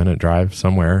 20-30 minute drive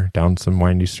somewhere down some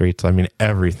windy streets. I mean,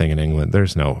 everything in England,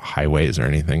 there's no highways or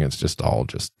anything. It's just all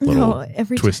just little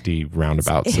twisty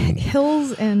roundabouts and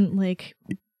hills and like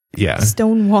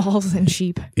stone walls and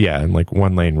sheep. Yeah, and like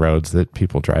one lane roads that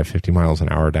people drive 50 miles an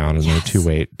hour down, and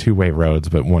they're two-way roads,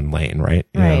 but one lane, right?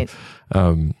 You know?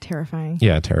 Terrifying.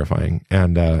 Yeah, terrifying.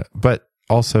 And but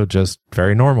also just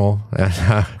very normal.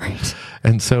 Right.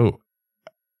 And so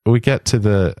we get to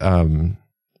the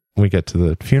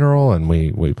funeral, and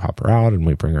we pop her out and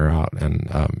we bring her out,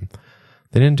 and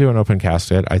They didn't do an open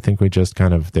casket. I think we just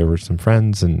there were some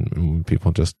friends and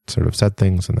people just sort of said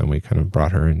things, and then we kind of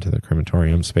brought her into the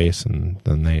crematorium space, and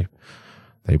then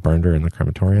they burned her in the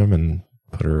crematorium and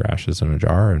put her ashes in a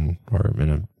jar or in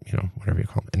a, whatever you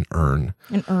call it, an urn.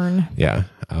 An urn. Yeah.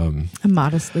 A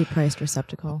modestly priced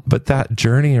receptacle. But that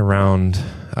journey around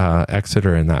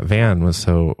Exeter in that van was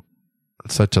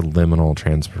such a liminal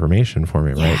transformation for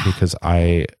me, right? Because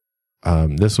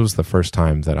this was the first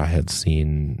time that I had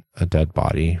seen a dead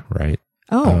body, right?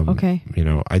 Oh, okay.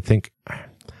 I think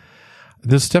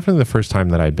this is definitely the first time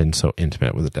that I'd been so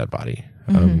intimate with a dead body.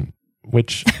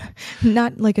 Which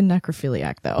not like a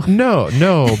necrophiliac though.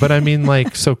 No, but I mean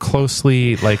like so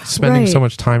closely, like spending so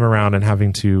much time around and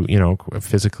having to,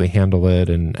 physically handle it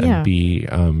and be,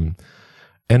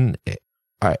 and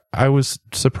I was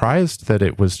surprised that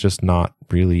it was just not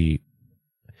really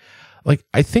like,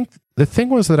 I think the thing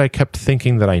was that I kept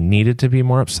thinking that I needed to be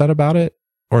more upset about it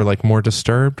or like more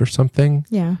disturbed or something.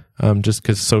 Yeah. Just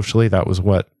because socially that was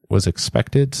what was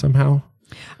expected somehow.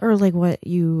 Or like what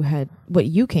you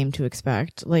came to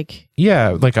expect. Like,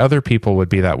 yeah, like other people would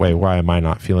be that way. Why am I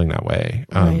not feeling that way?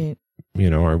 Right.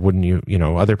 Or wouldn't you,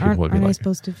 other people would be aren't like, I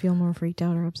supposed to feel more freaked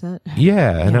out or upset?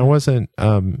 Yeah. And I wasn't,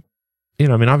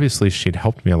 obviously she'd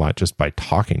helped me a lot just by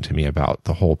talking to me about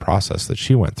the whole process that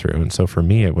she went through. And so for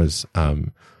me, it was,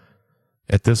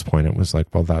 at this point, it was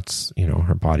like, well, that's,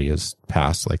 her body is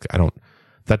passed. Like,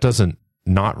 that doesn't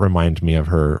not remind me of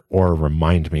her or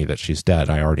remind me that she's dead.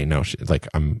 I already know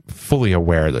I'm fully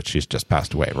aware that she's just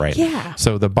passed away. Right. Yeah.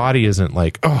 So the body isn't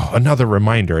like, oh, another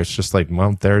reminder. It's just like,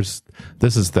 well, this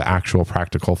is the actual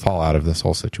practical fallout of this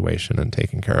whole situation and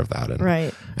taking care of that. And,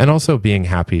 right. And also being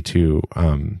happy to,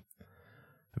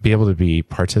 be able to be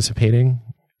participating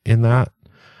in that.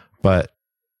 But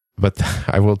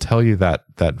I will tell you that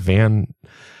van,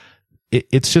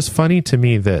 it's just funny to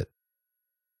me that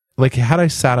like had I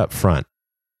sat up front,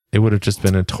 it would have just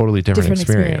been a totally different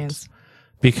experience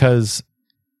because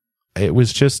it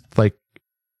was just like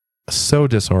so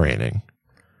disorienting.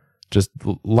 Just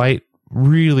light,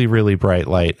 really, really bright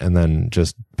light, and then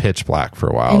just pitch black for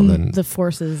a while. And then the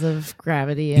forces of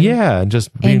gravity. And and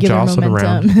just being jostled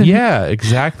around. Yeah,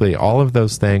 exactly. All of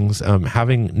those things.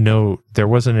 There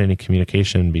wasn't any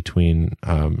communication between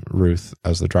Ruth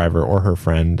as the driver or her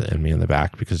friend and me in the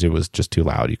back because it was just too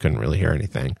loud. You couldn't really hear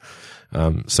anything.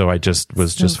 So I just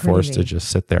was forced to just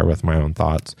sit there with my own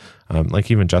thoughts.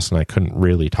 Like even Justin and I couldn't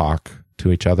really talk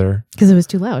to each other. Because it was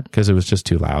too loud. Because it was just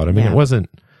too loud. I mean, it wasn't,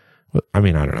 I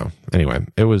don't know. Anyway,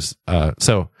 it was,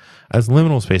 so as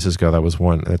liminal spaces go,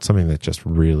 that's something that just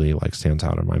really like stands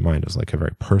out in my mind as like a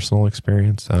very personal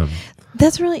experience.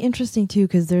 That's really interesting too.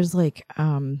 Cause there's like,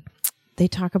 they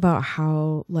talk about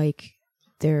how like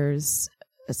there's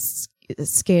a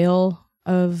scale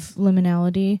of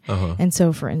liminality. Uh-huh. And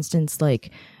so for instance,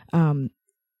 like,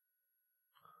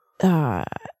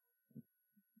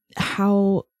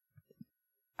 how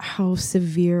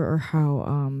severe or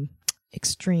how,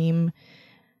 extreme,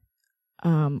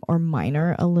 or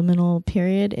minor a liminal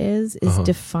period is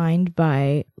defined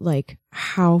by like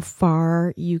how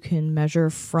far you can measure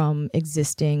from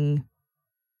existing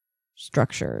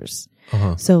structures.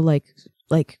 So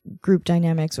like group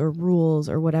dynamics or rules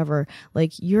or whatever,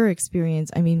 like your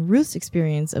experience, Ruth's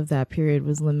experience of that period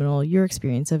was liminal. Your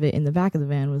experience of it in the back of the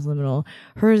van was liminal.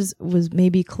 Hers was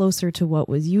maybe closer to what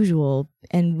was usual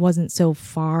and wasn't so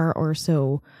far or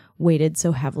so weighted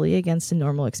so heavily against a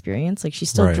normal experience. Like she's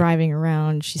still driving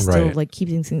around. She's still like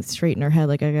keeping things straight in her head.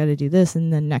 Like I got to do this.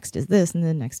 And then next is this. And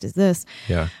then next is this.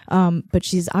 Yeah. But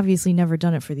she's obviously never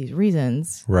done it for these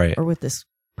reasons. Right. Or with this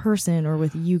person or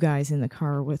with you guys in the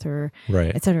car with her,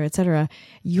 right, et cetera, et cetera.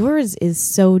 Yours is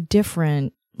so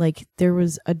different. Like there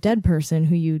was a dead person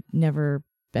who you'd never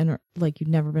been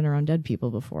around dead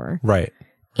people before. Right.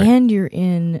 And you're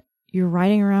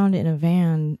riding around in a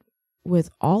van with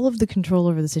all of the control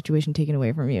over the situation taken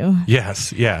away from you.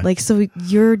 Yes. Yeah. Like, so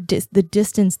the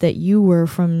distance that you were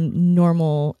from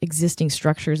normal existing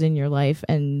structures in your life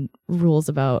and rules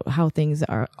about how things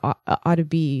ought to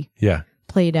be. Yeah.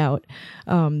 Played out,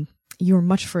 you're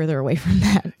much further away from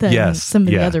that than some of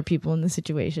the other people in the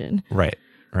situation. Right.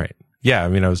 Yeah,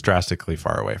 I was drastically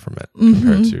far away from it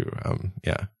compared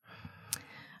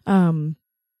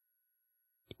to,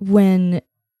 when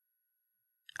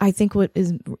I think what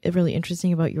is really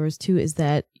interesting about yours too is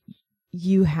that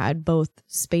you had both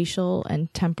spatial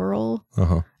and temporal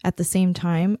at the same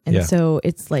time. And so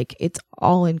it's like, it's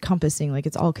all encompassing, like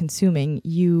it's all consuming.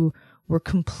 You were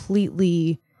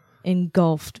completely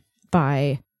engulfed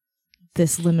by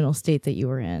this liminal state that you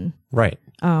were in. Right.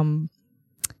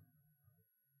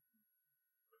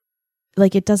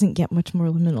 like it doesn't get much more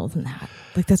liminal than that.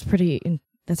 Like that's pretty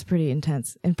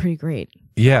intense and pretty great.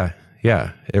 Yeah.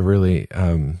 It really.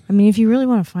 I mean, if you really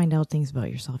want to find out things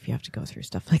about yourself, you have to go through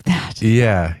stuff like that.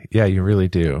 Yeah, you really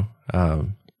do.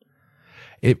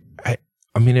 It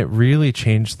really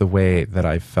changed the way that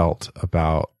I felt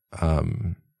about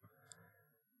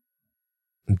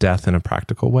death in a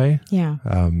practical way. Yeah.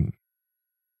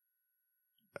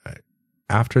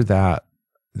 After that,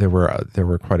 there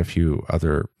were quite a few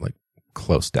other like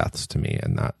close deaths to me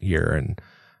in that year,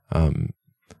 and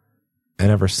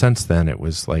ever since then, it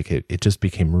was like it just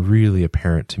became really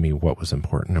apparent to me what was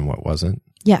important and what wasn't.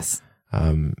 Yes.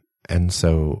 And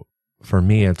so for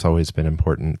me, it's always been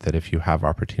important that if you have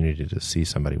opportunity to see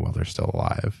somebody while they're still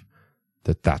alive,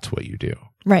 that's what you do.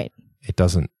 Right. It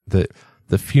doesn't, the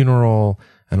funeral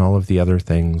and all of the other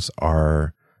things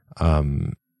are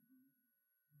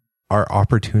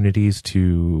opportunities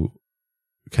to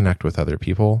connect with other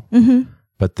people,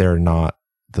 but they're not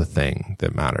the thing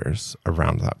that matters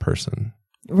around that person.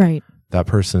 Right. That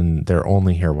person, they're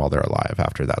only here while they're alive.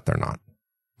 After that, they're not.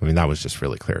 I mean, that was just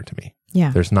really clear to me.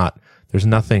 Yeah. There's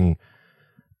nothing,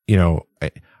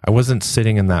 I wasn't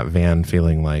sitting in that van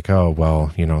feeling like, oh,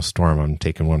 well, Storm, I'm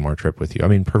taking one more trip with you. I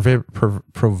mean,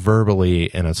 proverbially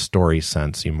in a story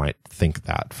sense, you might think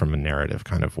that from a narrative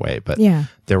kind of way, but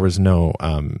there was no,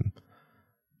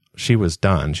 she was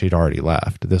done. She'd already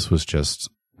left. This was just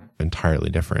entirely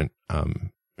different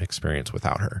experience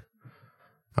without her.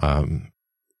 And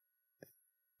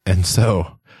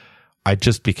so I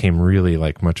just became really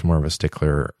like much more of a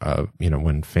stickler of,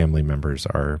 when family members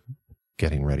are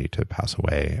getting ready to pass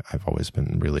away. I've always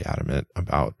been really adamant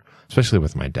about, especially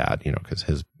with my dad,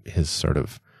 because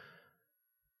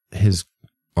his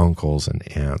uncles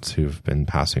and aunts who've been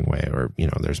passing away, or,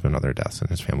 there's been other deaths in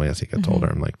his family as he gets older.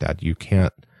 I'm like, Dad, you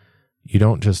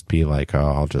don't just be like,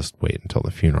 oh, I'll just wait until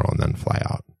the funeral and then fly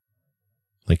out.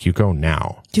 Like, you go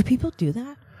now. Do people do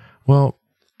that? Well,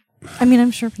 I mean,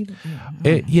 I'm sure people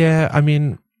do. I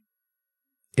mean,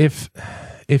 if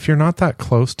you're not that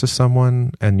close to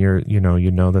someone and you're, you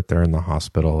know that they're in the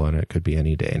hospital and it could be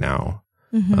any day now,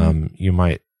 you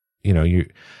might,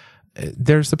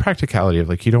 there's the practicality of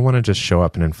like, you don't want to just show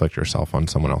up and inflict yourself on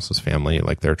someone else's family.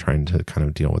 Like they're trying to kind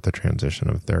of deal with the transition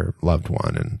of their loved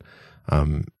one. And,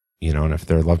 and if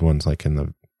their loved one's like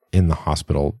in the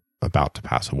hospital about to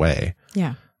pass away,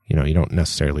 you don't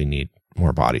necessarily need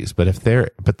more bodies, but if they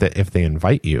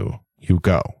invite you, you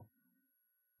go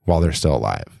while they're still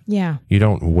alive. Yeah. You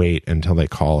don't wait until they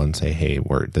call and say, hey,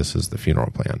 this is the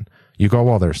funeral plan. You go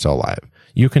while they're still alive.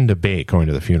 You can debate going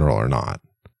to the funeral or not,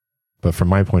 but from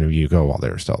my point of view, you go while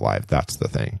they're still alive. That's the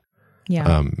thing.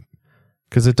 Yeah.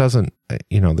 Cause it doesn't,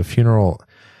 the funeral,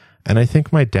 and I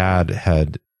think my dad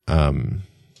had, like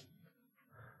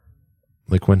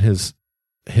when his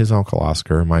uncle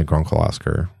Oscar, my uncle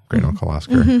Oscar, great uncle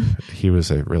Oscar, he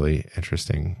was a really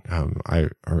interesting, I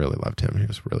really loved him. He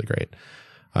was really great.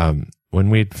 When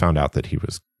we found out that he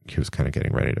was kind of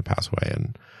getting ready to pass away,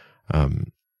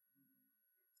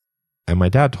 and my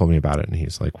dad told me about it, and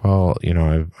he's like, well,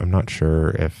 I'm not sure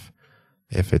if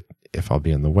I'll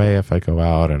be in the way if I go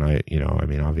out, and I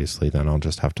mean, obviously then I'll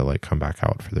just have to like come back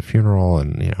out for the funeral,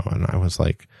 and and I was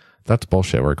like, that's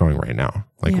bullshit. We're going right now.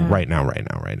 Like right now.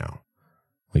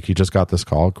 Like, you just got this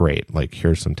call. Great. Like,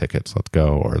 here's some tickets. Let's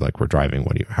go. Or like, we're driving.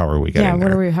 How are we getting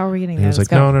there? How are we getting there? He's like,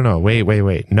 no.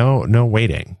 Wait. No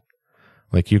waiting.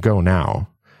 Like, you go now.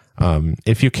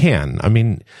 If you can. I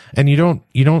mean, and you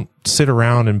don't sit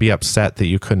around and be upset that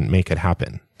you couldn't make it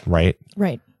happen. Right.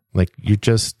 Right. Like,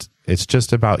 it's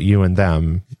just about you and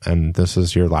them. And this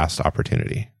is your last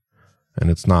opportunity. And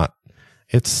it's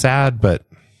sad, but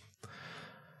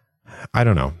I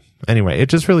don't know. Anyway, it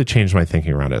just really changed my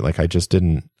thinking around it. Like, I just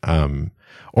didn't,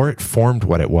 or it formed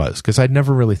what it was, because I'd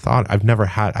never really thought, I'd never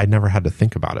had to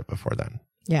think about it before then.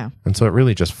 Yeah. And so it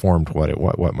really just formed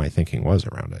what my thinking was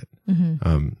around it.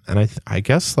 And I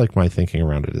guess like my thinking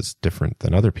around it is different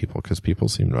than other people, because people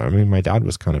my dad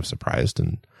was kind of surprised,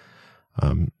 and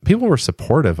people were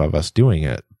supportive of us doing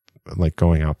it, like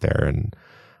going out there and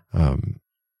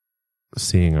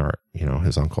seeing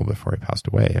his uncle before he passed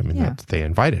away. I mean, they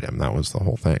invited him. That was the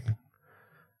whole thing.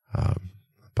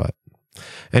 But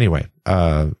anyway,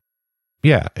 liminal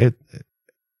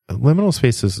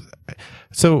spaces.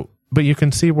 So, but you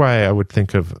can see why I would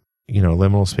think of,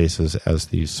 liminal spaces as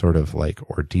these sort of like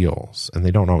ordeals, and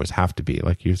they don't always have to be.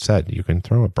 Like you said, you can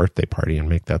throw a birthday party and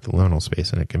make that the liminal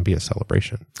space, and it can be a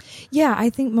celebration. Yeah. I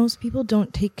think most people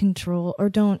don't take control, or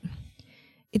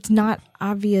it's not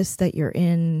obvious that you're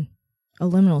in a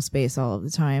liminal space all of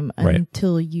the time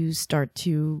until you start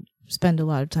to spend a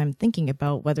lot of time thinking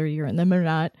about whether you're in them or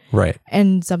not, Right.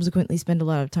 and subsequently spend a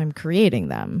lot of time creating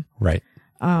them. Right.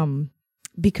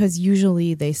 Because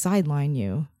usually they sideline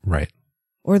you, Right.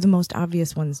 or the most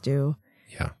obvious ones do.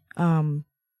 Yeah.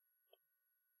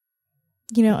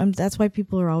 That's why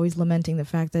people are always lamenting the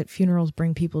fact that funerals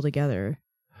bring people together.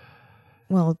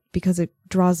 Well, because it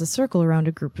draws a circle around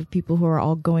a group of people who are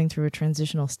all going through a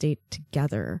transitional state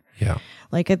together. Yeah.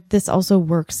 Like this also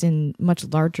works in much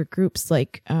larger groups.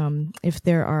 Like if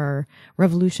there are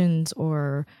revolutions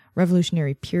or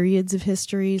revolutionary periods of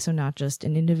history, so not just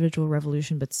an individual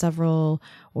revolution, but several,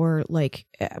 or like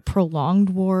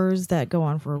prolonged wars that go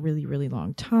on for a really, really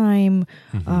long time.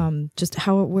 Just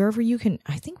wherever you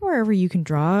can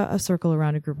draw a circle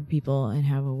around a group of people and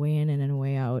have a way in and a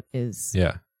way out is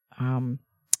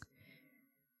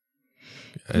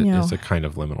it's a kind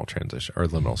of liminal transition or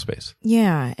liminal space.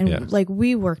 Yeah. And like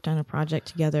we worked on a project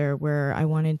together where I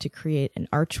wanted to create an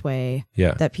archway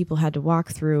that people had to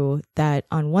walk through, that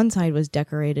on one side was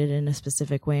decorated in a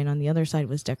specific way and on the other side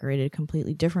was decorated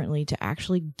completely differently, to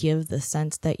actually give the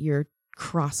sense that you're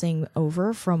crossing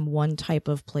over from one type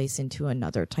of place into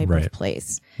another type of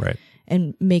place. Right.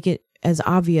 And make it as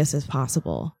obvious as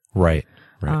possible. Right.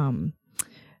 Right.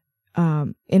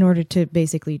 In order to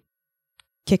basically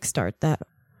kickstart that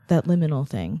liminal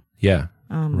thing. Yeah.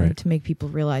 To make people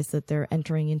realize that they're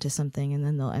entering into something and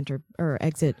then they'll enter or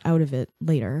exit out of it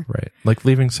later. Right. Like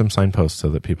leaving some signposts so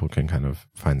that people can kind of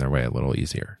find their way a little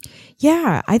easier.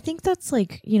 Yeah. I think that's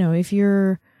like, if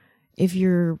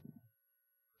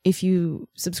you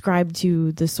subscribe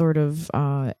to the sort of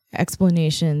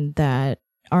explanation that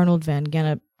Arnold van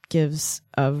Gennep gives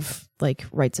of like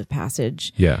rites of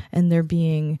passage, and there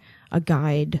being a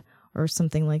guide or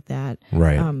something like that,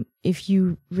 right? If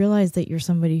you realize that you're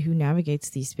somebody who navigates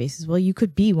these spaces, well, you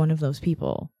could be one of those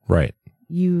people, right?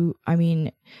 We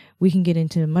can get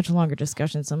into a much longer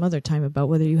discussion some other time about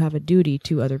whether you have a duty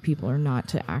to other people or not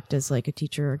to act as like a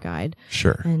teacher or guide.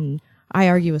 Sure. And I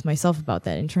argue with myself about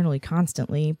that internally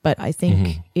constantly, but I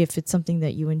think if it's something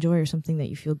that you enjoy or something that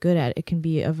you feel good at, it can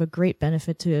be of a great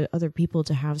benefit to other people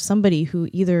to have somebody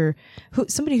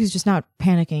somebody who's just not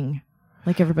panicking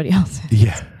like everybody else is.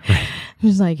 Yeah. Right.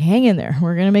 Just like, hang in there.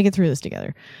 We're going to make it through this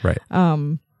together. Right.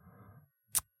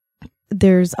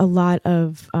 There's a lot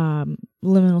of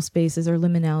liminal spaces or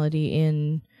liminality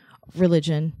in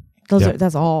religion.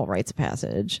 That's all rites of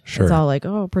passage. Sure. It's all like,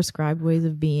 prescribed ways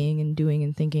of being and doing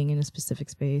and thinking in a specific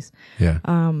space. Yeah.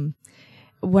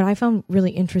 What I found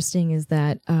really interesting is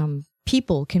that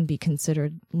people can be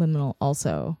considered liminal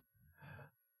also.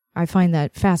 I find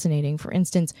that fascinating. For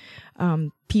instance,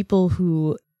 people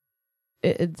who,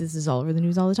 this is all over the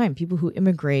news all the time, people who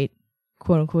immigrate,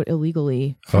 quote unquote,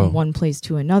 illegally from one place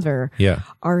to another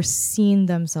are seeing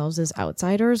themselves as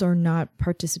outsiders or not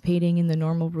participating in the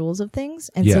normal rules of things.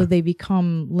 And so they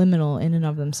become liminal in and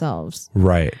of themselves.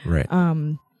 Right, right.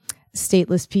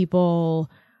 Stateless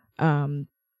people,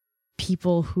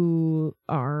 people who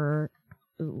are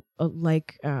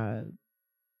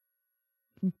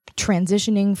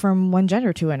transitioning from one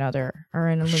gender to another are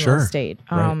in a liminal state.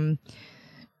 Right.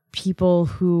 People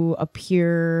who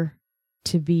appear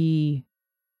to be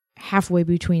halfway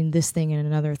between this thing and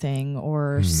another thing,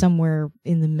 or somewhere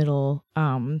in the middle,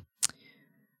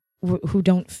 who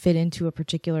don't fit into a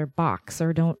particular box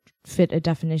or don't fit a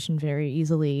definition very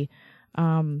easily.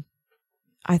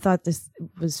 I thought this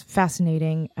was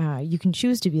fascinating. You can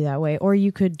choose to be that way, or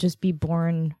you could just be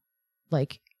born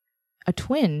like a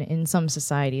twin in some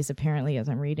societies, apparently, as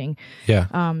I'm reading. Yeah.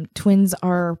 Twins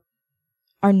are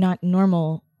not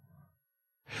normal,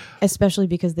 especially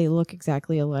because they look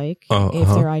exactly alike if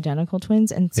they're identical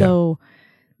twins. And so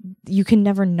you can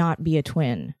never not be a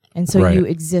twin. And so you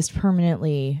exist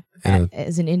permanently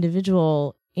as an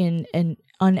individual in an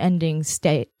unending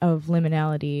state of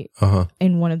liminality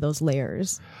in one of those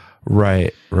layers.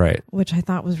 Right, right. Which I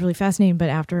thought was really fascinating. But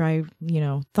after I,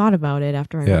 thought about it,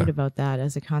 after I read about that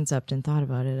as a concept and thought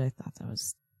about it, I thought that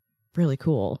was really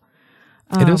cool.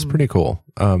 It is pretty cool.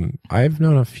 I've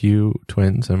known a few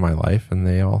twins in my life, and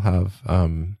they all have,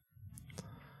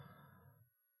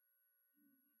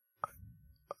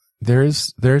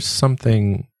 there's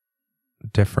something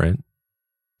different.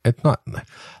 It's not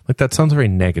like, that sounds very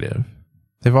negative.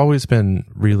 They've always been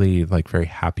really like very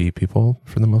happy people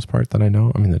for the most part that I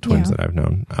know. I mean, the twins that I've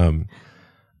known.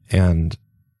 And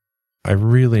I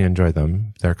really enjoy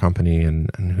them, their company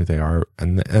and who they are.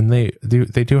 And they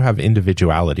do have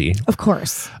individuality. Of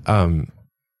course.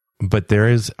 But there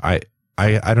is, I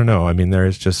don't know. I mean, there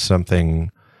is just something,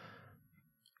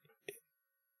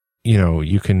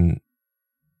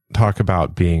 talk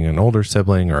about being an older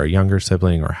sibling or a younger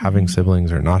sibling or having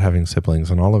siblings or not having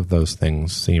siblings, and all of those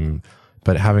things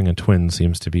but having a twin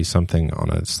seems to be something on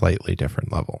a slightly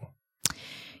different level.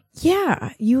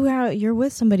 Yeah, you're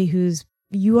with somebody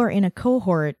you are in a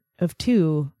cohort of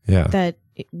two that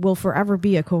will forever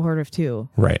be a cohort of two.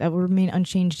 Right. That will remain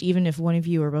unchanged even if one of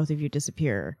you or both of you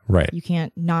disappear. Right. You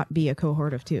can't not be a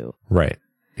cohort of two. Right.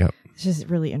 Yep. It's just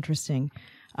really interesting.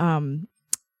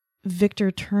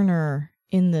 Victor Turner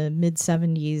in the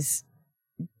mid-70s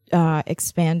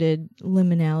expanded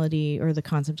liminality, or the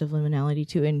concept of liminality,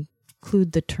 to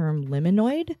include the term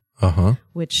liminoid,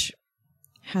 which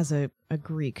has a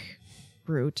Greek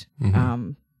root,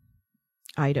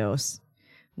 eidos,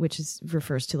 which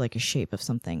refers to like a shape of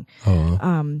something.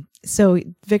 So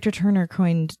Victor Turner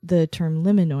coined the term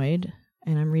liminoid,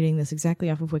 and I'm reading this exactly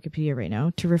off of Wikipedia right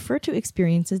now, to refer to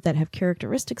experiences that have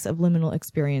characteristics of liminal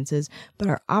experiences, but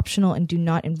are optional and do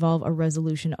not involve a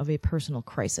resolution of a personal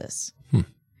crisis.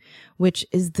 Which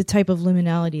is the type of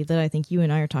liminality that I think you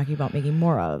and I are talking about making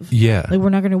more of. Yeah. Like, we're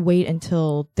not going to wait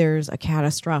until there's a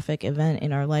catastrophic event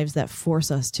in our lives that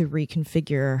force us to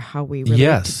reconfigure how we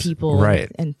relate to people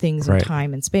and things in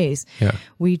time and space. Yeah.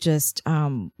 We just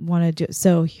want to do.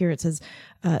 So here it says,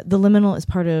 the liminal is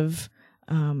part of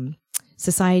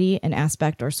society, an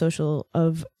aspect or social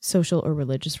or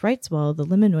religious rights, while the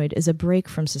liminoid is a break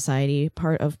from society,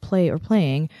 part of play or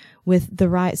playing with the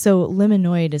right. So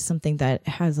liminoid is something that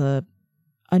has a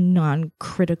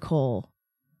non-critical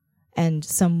and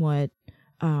somewhat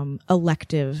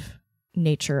elective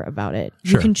nature about it.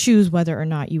 Sure. You can choose whether or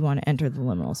not you want to enter the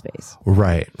liminal space.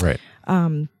 Right.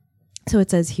 So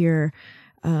it says here,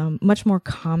 much more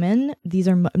common. These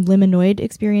are liminoid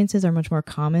experiences are much more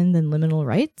common than liminal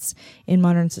rites. In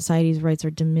modern societies, rites are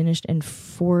diminished and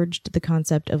forged the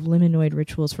concept of liminoid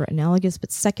rituals for analogous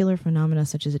but secular phenomena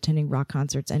such as attending rock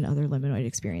concerts and other liminoid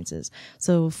experiences.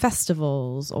 So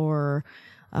festivals or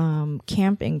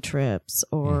camping trips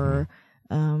or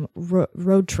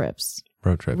road trips.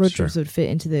 Road trips would fit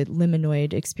into the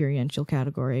liminoid experiential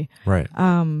category. Right.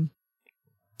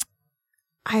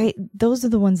 Those are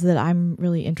the ones that I'm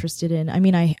really interested in. I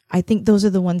mean, I think those are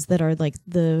the ones that are like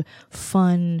the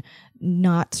fun,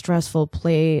 not stressful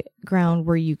playground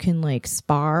where you can like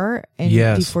spar and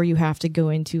before you have to go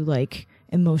into like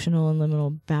emotional and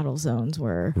liminal battle zones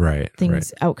where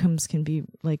outcomes can be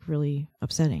like really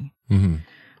upsetting.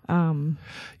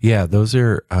 Yeah, those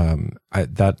are,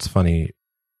 that's funny.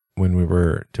 When we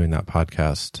were doing that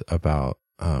podcast about,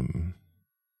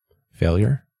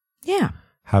 failure. Yeah.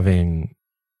 Having,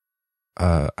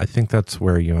 I think that's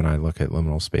where you and I look at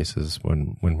liminal spaces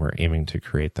when we're aiming to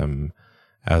create them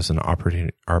as an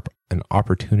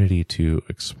opportunity to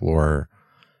explore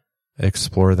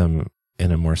them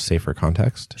in a more safer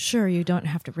context. Sure, you don't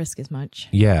have to risk as much.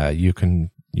 Yeah, you can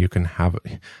have,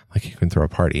 like, you can throw a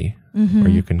party or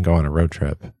you can go on a road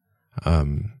trip,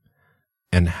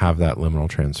 and have that liminal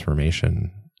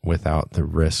transformation without the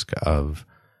risk of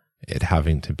it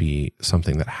having to be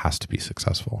something that has to be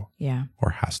successful. Yeah. Or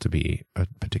has to be a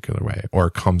particular way, or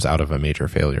comes out of a major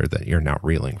failure that you're now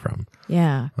reeling from.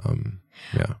 Yeah.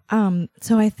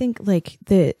 So I think like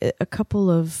in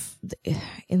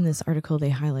this article,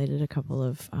 they highlighted a couple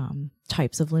of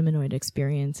types of liminoid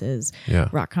experiences. Yeah.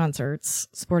 Rock concerts,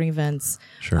 sporting events.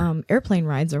 Sure. Airplane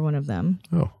rides are one of them.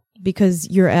 Oh. Because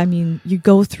you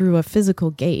go through a physical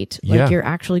gate. Like you're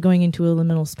actually going into a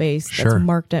liminal space that's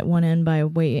marked at one end by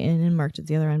way in and marked at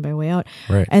the other end by way out.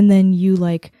 Right. And then you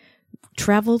like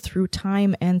travel through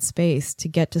time and space to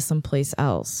get to someplace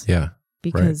else. Yeah.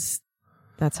 Because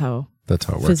that's how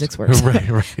physics works.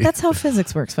 Right. That's how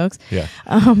physics works, folks. Yeah.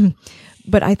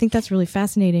 But I think that's really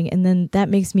fascinating. And then that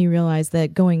makes me realize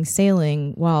that going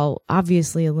sailing, while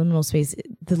obviously a liminal space,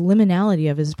 the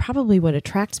liminality of it is probably what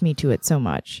attracts me to it so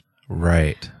much.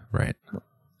 Right.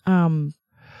 You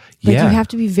have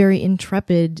to be very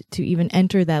intrepid to even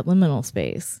enter that liminal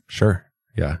space. Sure.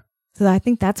 Yeah. So I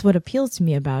think that's what appeals to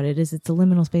me about it, is it's a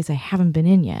liminal space I haven't been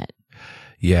in yet.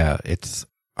 Yeah,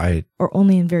 or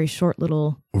only in very short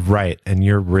little. Right. And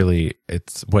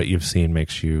it's what you've seen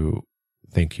makes you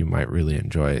think you might really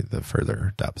enjoy the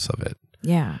further depths of it.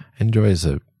 Yeah. Enjoy is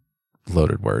a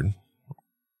loaded word.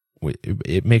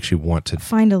 It makes you want to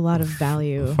find a lot of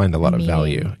value.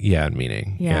 Yeah, and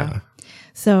meaning. Yeah.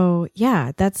 So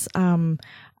that's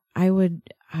I would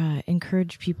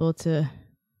encourage people to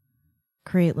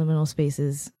create liminal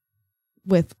spaces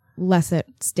with less at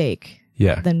stake.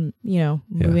 Yeah. Than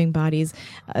moving bodies.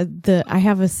 I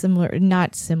have a similar,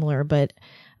 not similar, but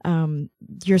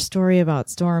your story about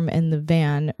Storm and the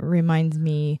van reminds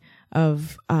me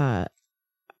of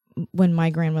when my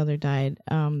grandmother died,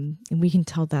 and we can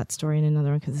tell that story in another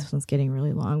one because this one's getting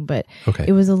really long, but Okay.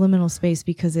 it was a liminal space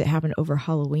because it happened over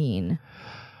Halloween,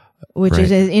 which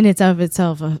Right. is in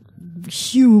itself a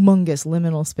humongous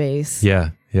liminal space. Yeah.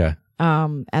 Yeah.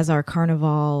 As our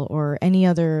carnival or any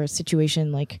other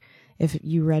situation, like if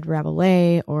you read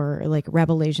Rabelais or like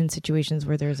Rabelaisian situations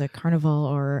where there's a carnival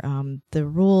or the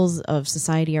rules of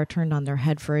society are turned on their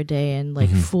head for a day and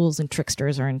like fools and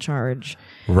tricksters are in charge,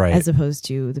 Right. as opposed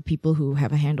to the people who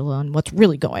have a handle on what's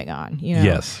really going on, you know?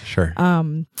 Yes. Sure.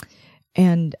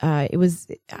 And I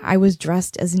was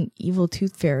dressed as an evil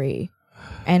tooth fairy,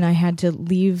 and I had to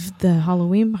leave the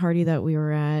Halloween party that we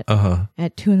were at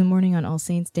 2 a.m. on All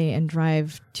Saints Day and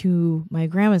drive to my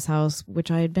grandma's house, which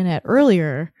I had been at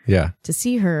earlier Yeah. to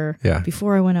see her Yeah.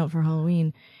 before I went out for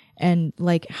Halloween, and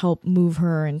like help move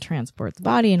her and transport the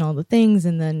body and all the things.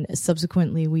 And then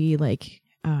subsequently we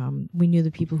knew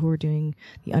the people who were doing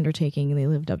the undertaking and they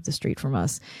lived up the street from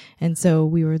us. And so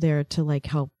we were there to like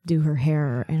help do her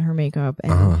hair and her makeup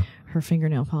and her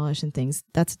fingernail polish and things.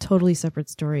 That's a totally separate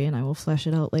story and I will flesh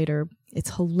it out later.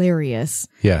 It's hilarious,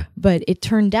 Yeah. but it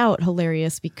turned out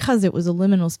hilarious because it was a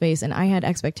liminal space and I had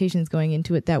expectations going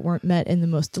into it that weren't met in the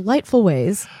most delightful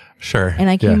ways. Sure. And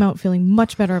I came out feeling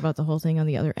much better about the whole thing on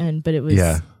the other end, but it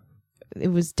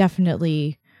was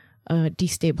definitely a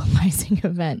destabilizing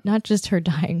event, not just her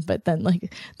dying, but then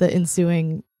like the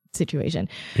ensuing situation.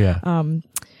 Yeah.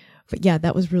 But yeah,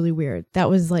 that was really weird. That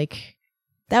was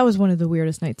one of the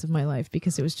weirdest nights of my life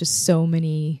because it was just so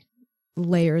many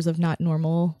layers of not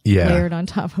normal layered on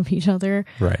top of each other.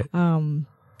 Right. And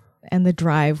the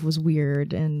drive was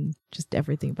weird and just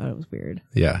everything about it was weird.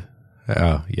 Yeah.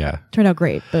 Oh, yeah. Turned out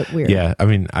great, but weird. Yeah. I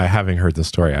mean, having heard the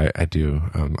story, I do.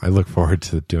 I look forward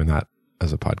to doing that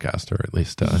as a podcast, or at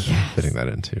least fitting that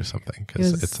into something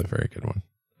because it's a very good one.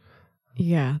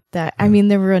 Yeah, I mean,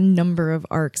 there were a number of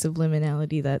arcs of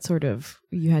liminality that sort of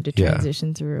you had to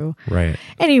transition through. Right.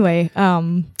 Anyway,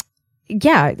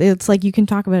 yeah, it's like you can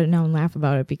talk about it now and laugh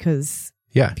about it because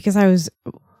I was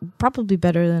probably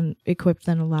better than equipped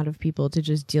than a lot of people to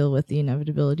just deal with the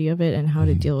inevitability of it and how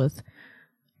to deal with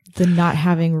the not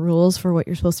having rules for what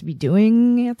you're supposed to be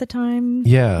doing at the time.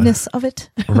 Yeah. Of it.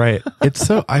 Right. It's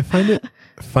so, I find it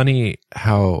funny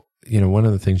how, one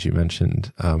of the things you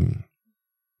mentioned,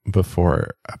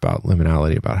 before about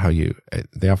liminality, about how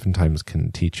they oftentimes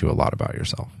can teach you a lot about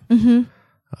yourself.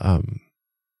 Mm-hmm.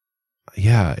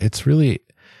 Yeah, it's really,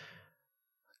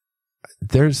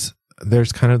 there's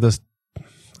kind of this, I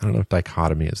don't know if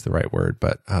dichotomy is the right word,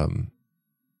 but,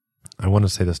 I want to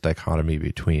say this dichotomy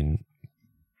between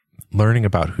learning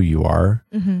about who you are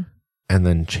and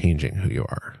then changing who you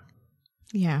are.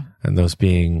 Yeah. And those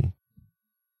being,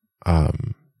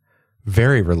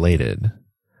 very related,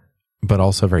 but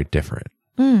also very different.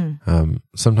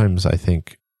 Sometimes I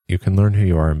think you can learn who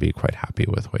you are and be quite happy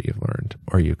with what you've learned,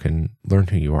 or you can learn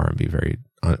who you are and be very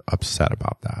upset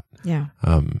about that. Yeah.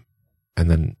 And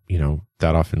then,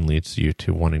 that often leads you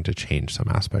to wanting to change some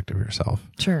aspect of yourself.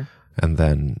 Sure. And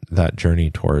then that journey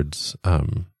towards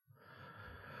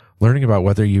learning about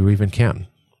whether you even can.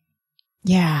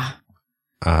 Yeah.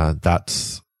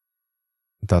 That's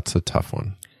a tough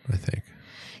one, I think.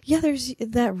 Yeah, there's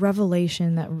that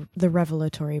revelation, that the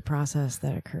revelatory process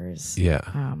that occurs. Yeah.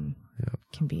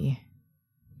 Can be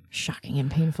shocking and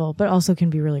painful, but also can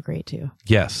be really great too.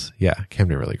 Yes. Yeah. Can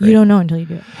be really great. You don't know until you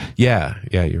do it. Yeah.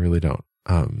 Yeah. You really don't.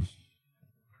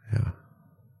 Yeah.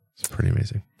 It's pretty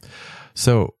amazing.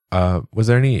 So, was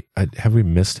there any, have we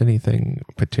missed anything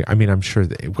particular? I mean, I'm sure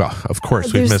of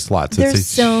course we've missed lots. There's it's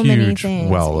a so huge many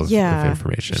things. well of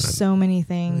information. There's so many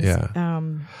things. Yeah.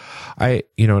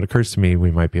 It occurs to me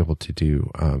we might be able to do,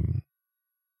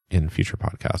 in future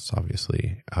podcasts,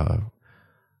 obviously,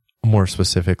 more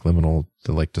specific liminal,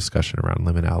 discussion around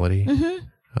liminality.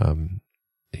 Mm-hmm.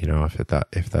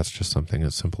 If that's just something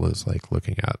as simple as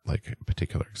looking at a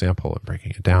particular example and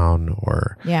breaking it down,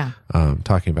 or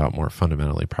talking about more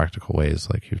fundamentally practical ways,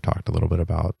 like you've talked a little bit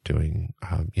about doing,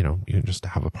 you can just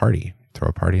have a party, throw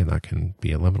a party, and that can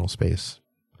be a liminal space.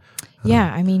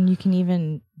 Yeah, I mean, you can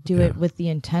even do it with the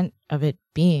intent of it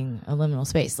being a liminal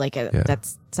space.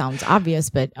 That sounds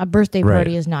obvious, but a birthday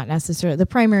party is not necessarily the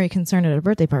primary concern at a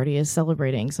birthday party. Is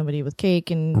celebrating somebody with cake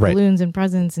and balloons and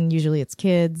presents, and usually it's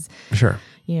kids. Sure.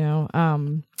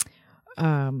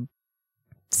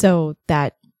 So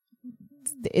that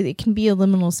it can be a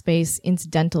liminal space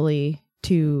incidentally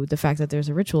to the fact that there's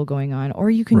a ritual going on,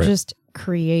 or you can just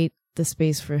create the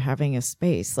space for having a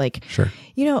space. Sure.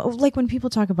 When people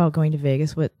talk about going to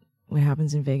Vegas, what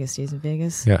happens in Vegas stays in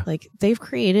Vegas. Yeah. They've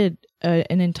created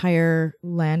an entire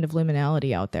land of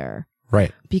liminality out there.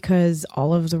 Right. Because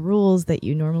all of the rules that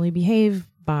you normally behave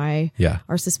by Yeah.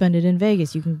 are suspended in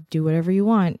Vegas. You can do whatever you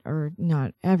want, or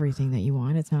not everything that you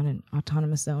want. It's not an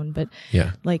autonomous zone, but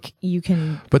Yeah. like you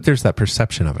can. But there's that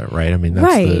perception of it, right? I mean, that's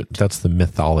Right. that's the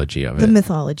mythology of The it.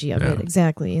 mythology of Yeah. it,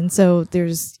 exactly. And so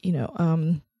there's,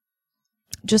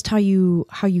 just how you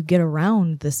get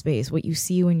around the space, what you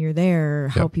see when you're there,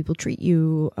 how Yep. people treat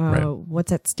you, Right.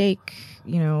 what's at stake,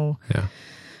 Yeah.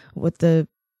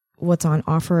 what's on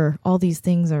offer. All these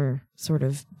things are sort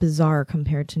of bizarre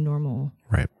compared to normal,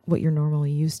 Right. what you're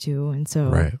normally used to. And so,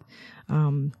 Right.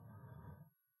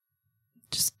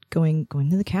 just going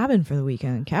to the cabin for the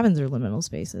weekend. Cabins are liminal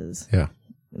spaces. Yeah.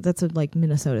 That's a like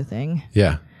Minnesota thing.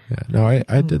 Yeah. Yeah. No,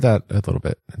 I did that a little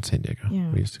bit in San Diego. Yeah.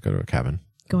 We used to go to a cabin.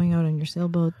 Going out on your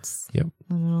sailboats. Yep.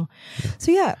 Liminal.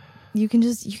 So yeah, you can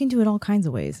do it all kinds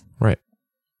of ways. Right.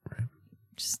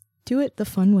 Just do it the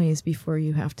fun ways before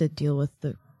you have to deal with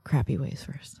the crappy ways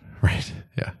first. Right.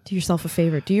 Yeah. Do yourself a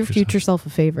favor. Do your future self a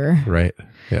favor Right.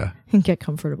 Yeah. and get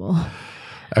comfortable.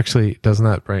 Actually, doesn't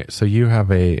that bring, so you have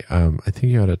I think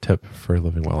you had a tip for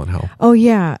living well in hell. Oh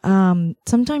yeah.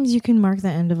 Sometimes you can mark the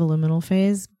end of a liminal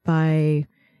phase by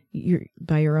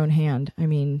your own hand. I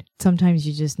mean, sometimes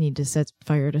you just need to set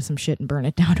fire to some shit and burn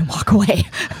it down and walk away.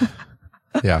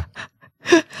 Yeah.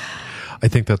 I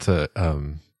think that's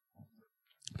kind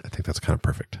of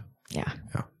perfect. Yeah.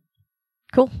 Yeah.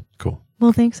 Cool. Cool.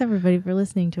 Well, thanks everybody for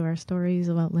listening to our stories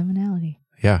about liminality.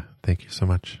 Yeah. Thank you so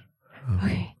much.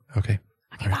 Okay. Okay.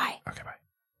 Okay, bye. Okay. Bye.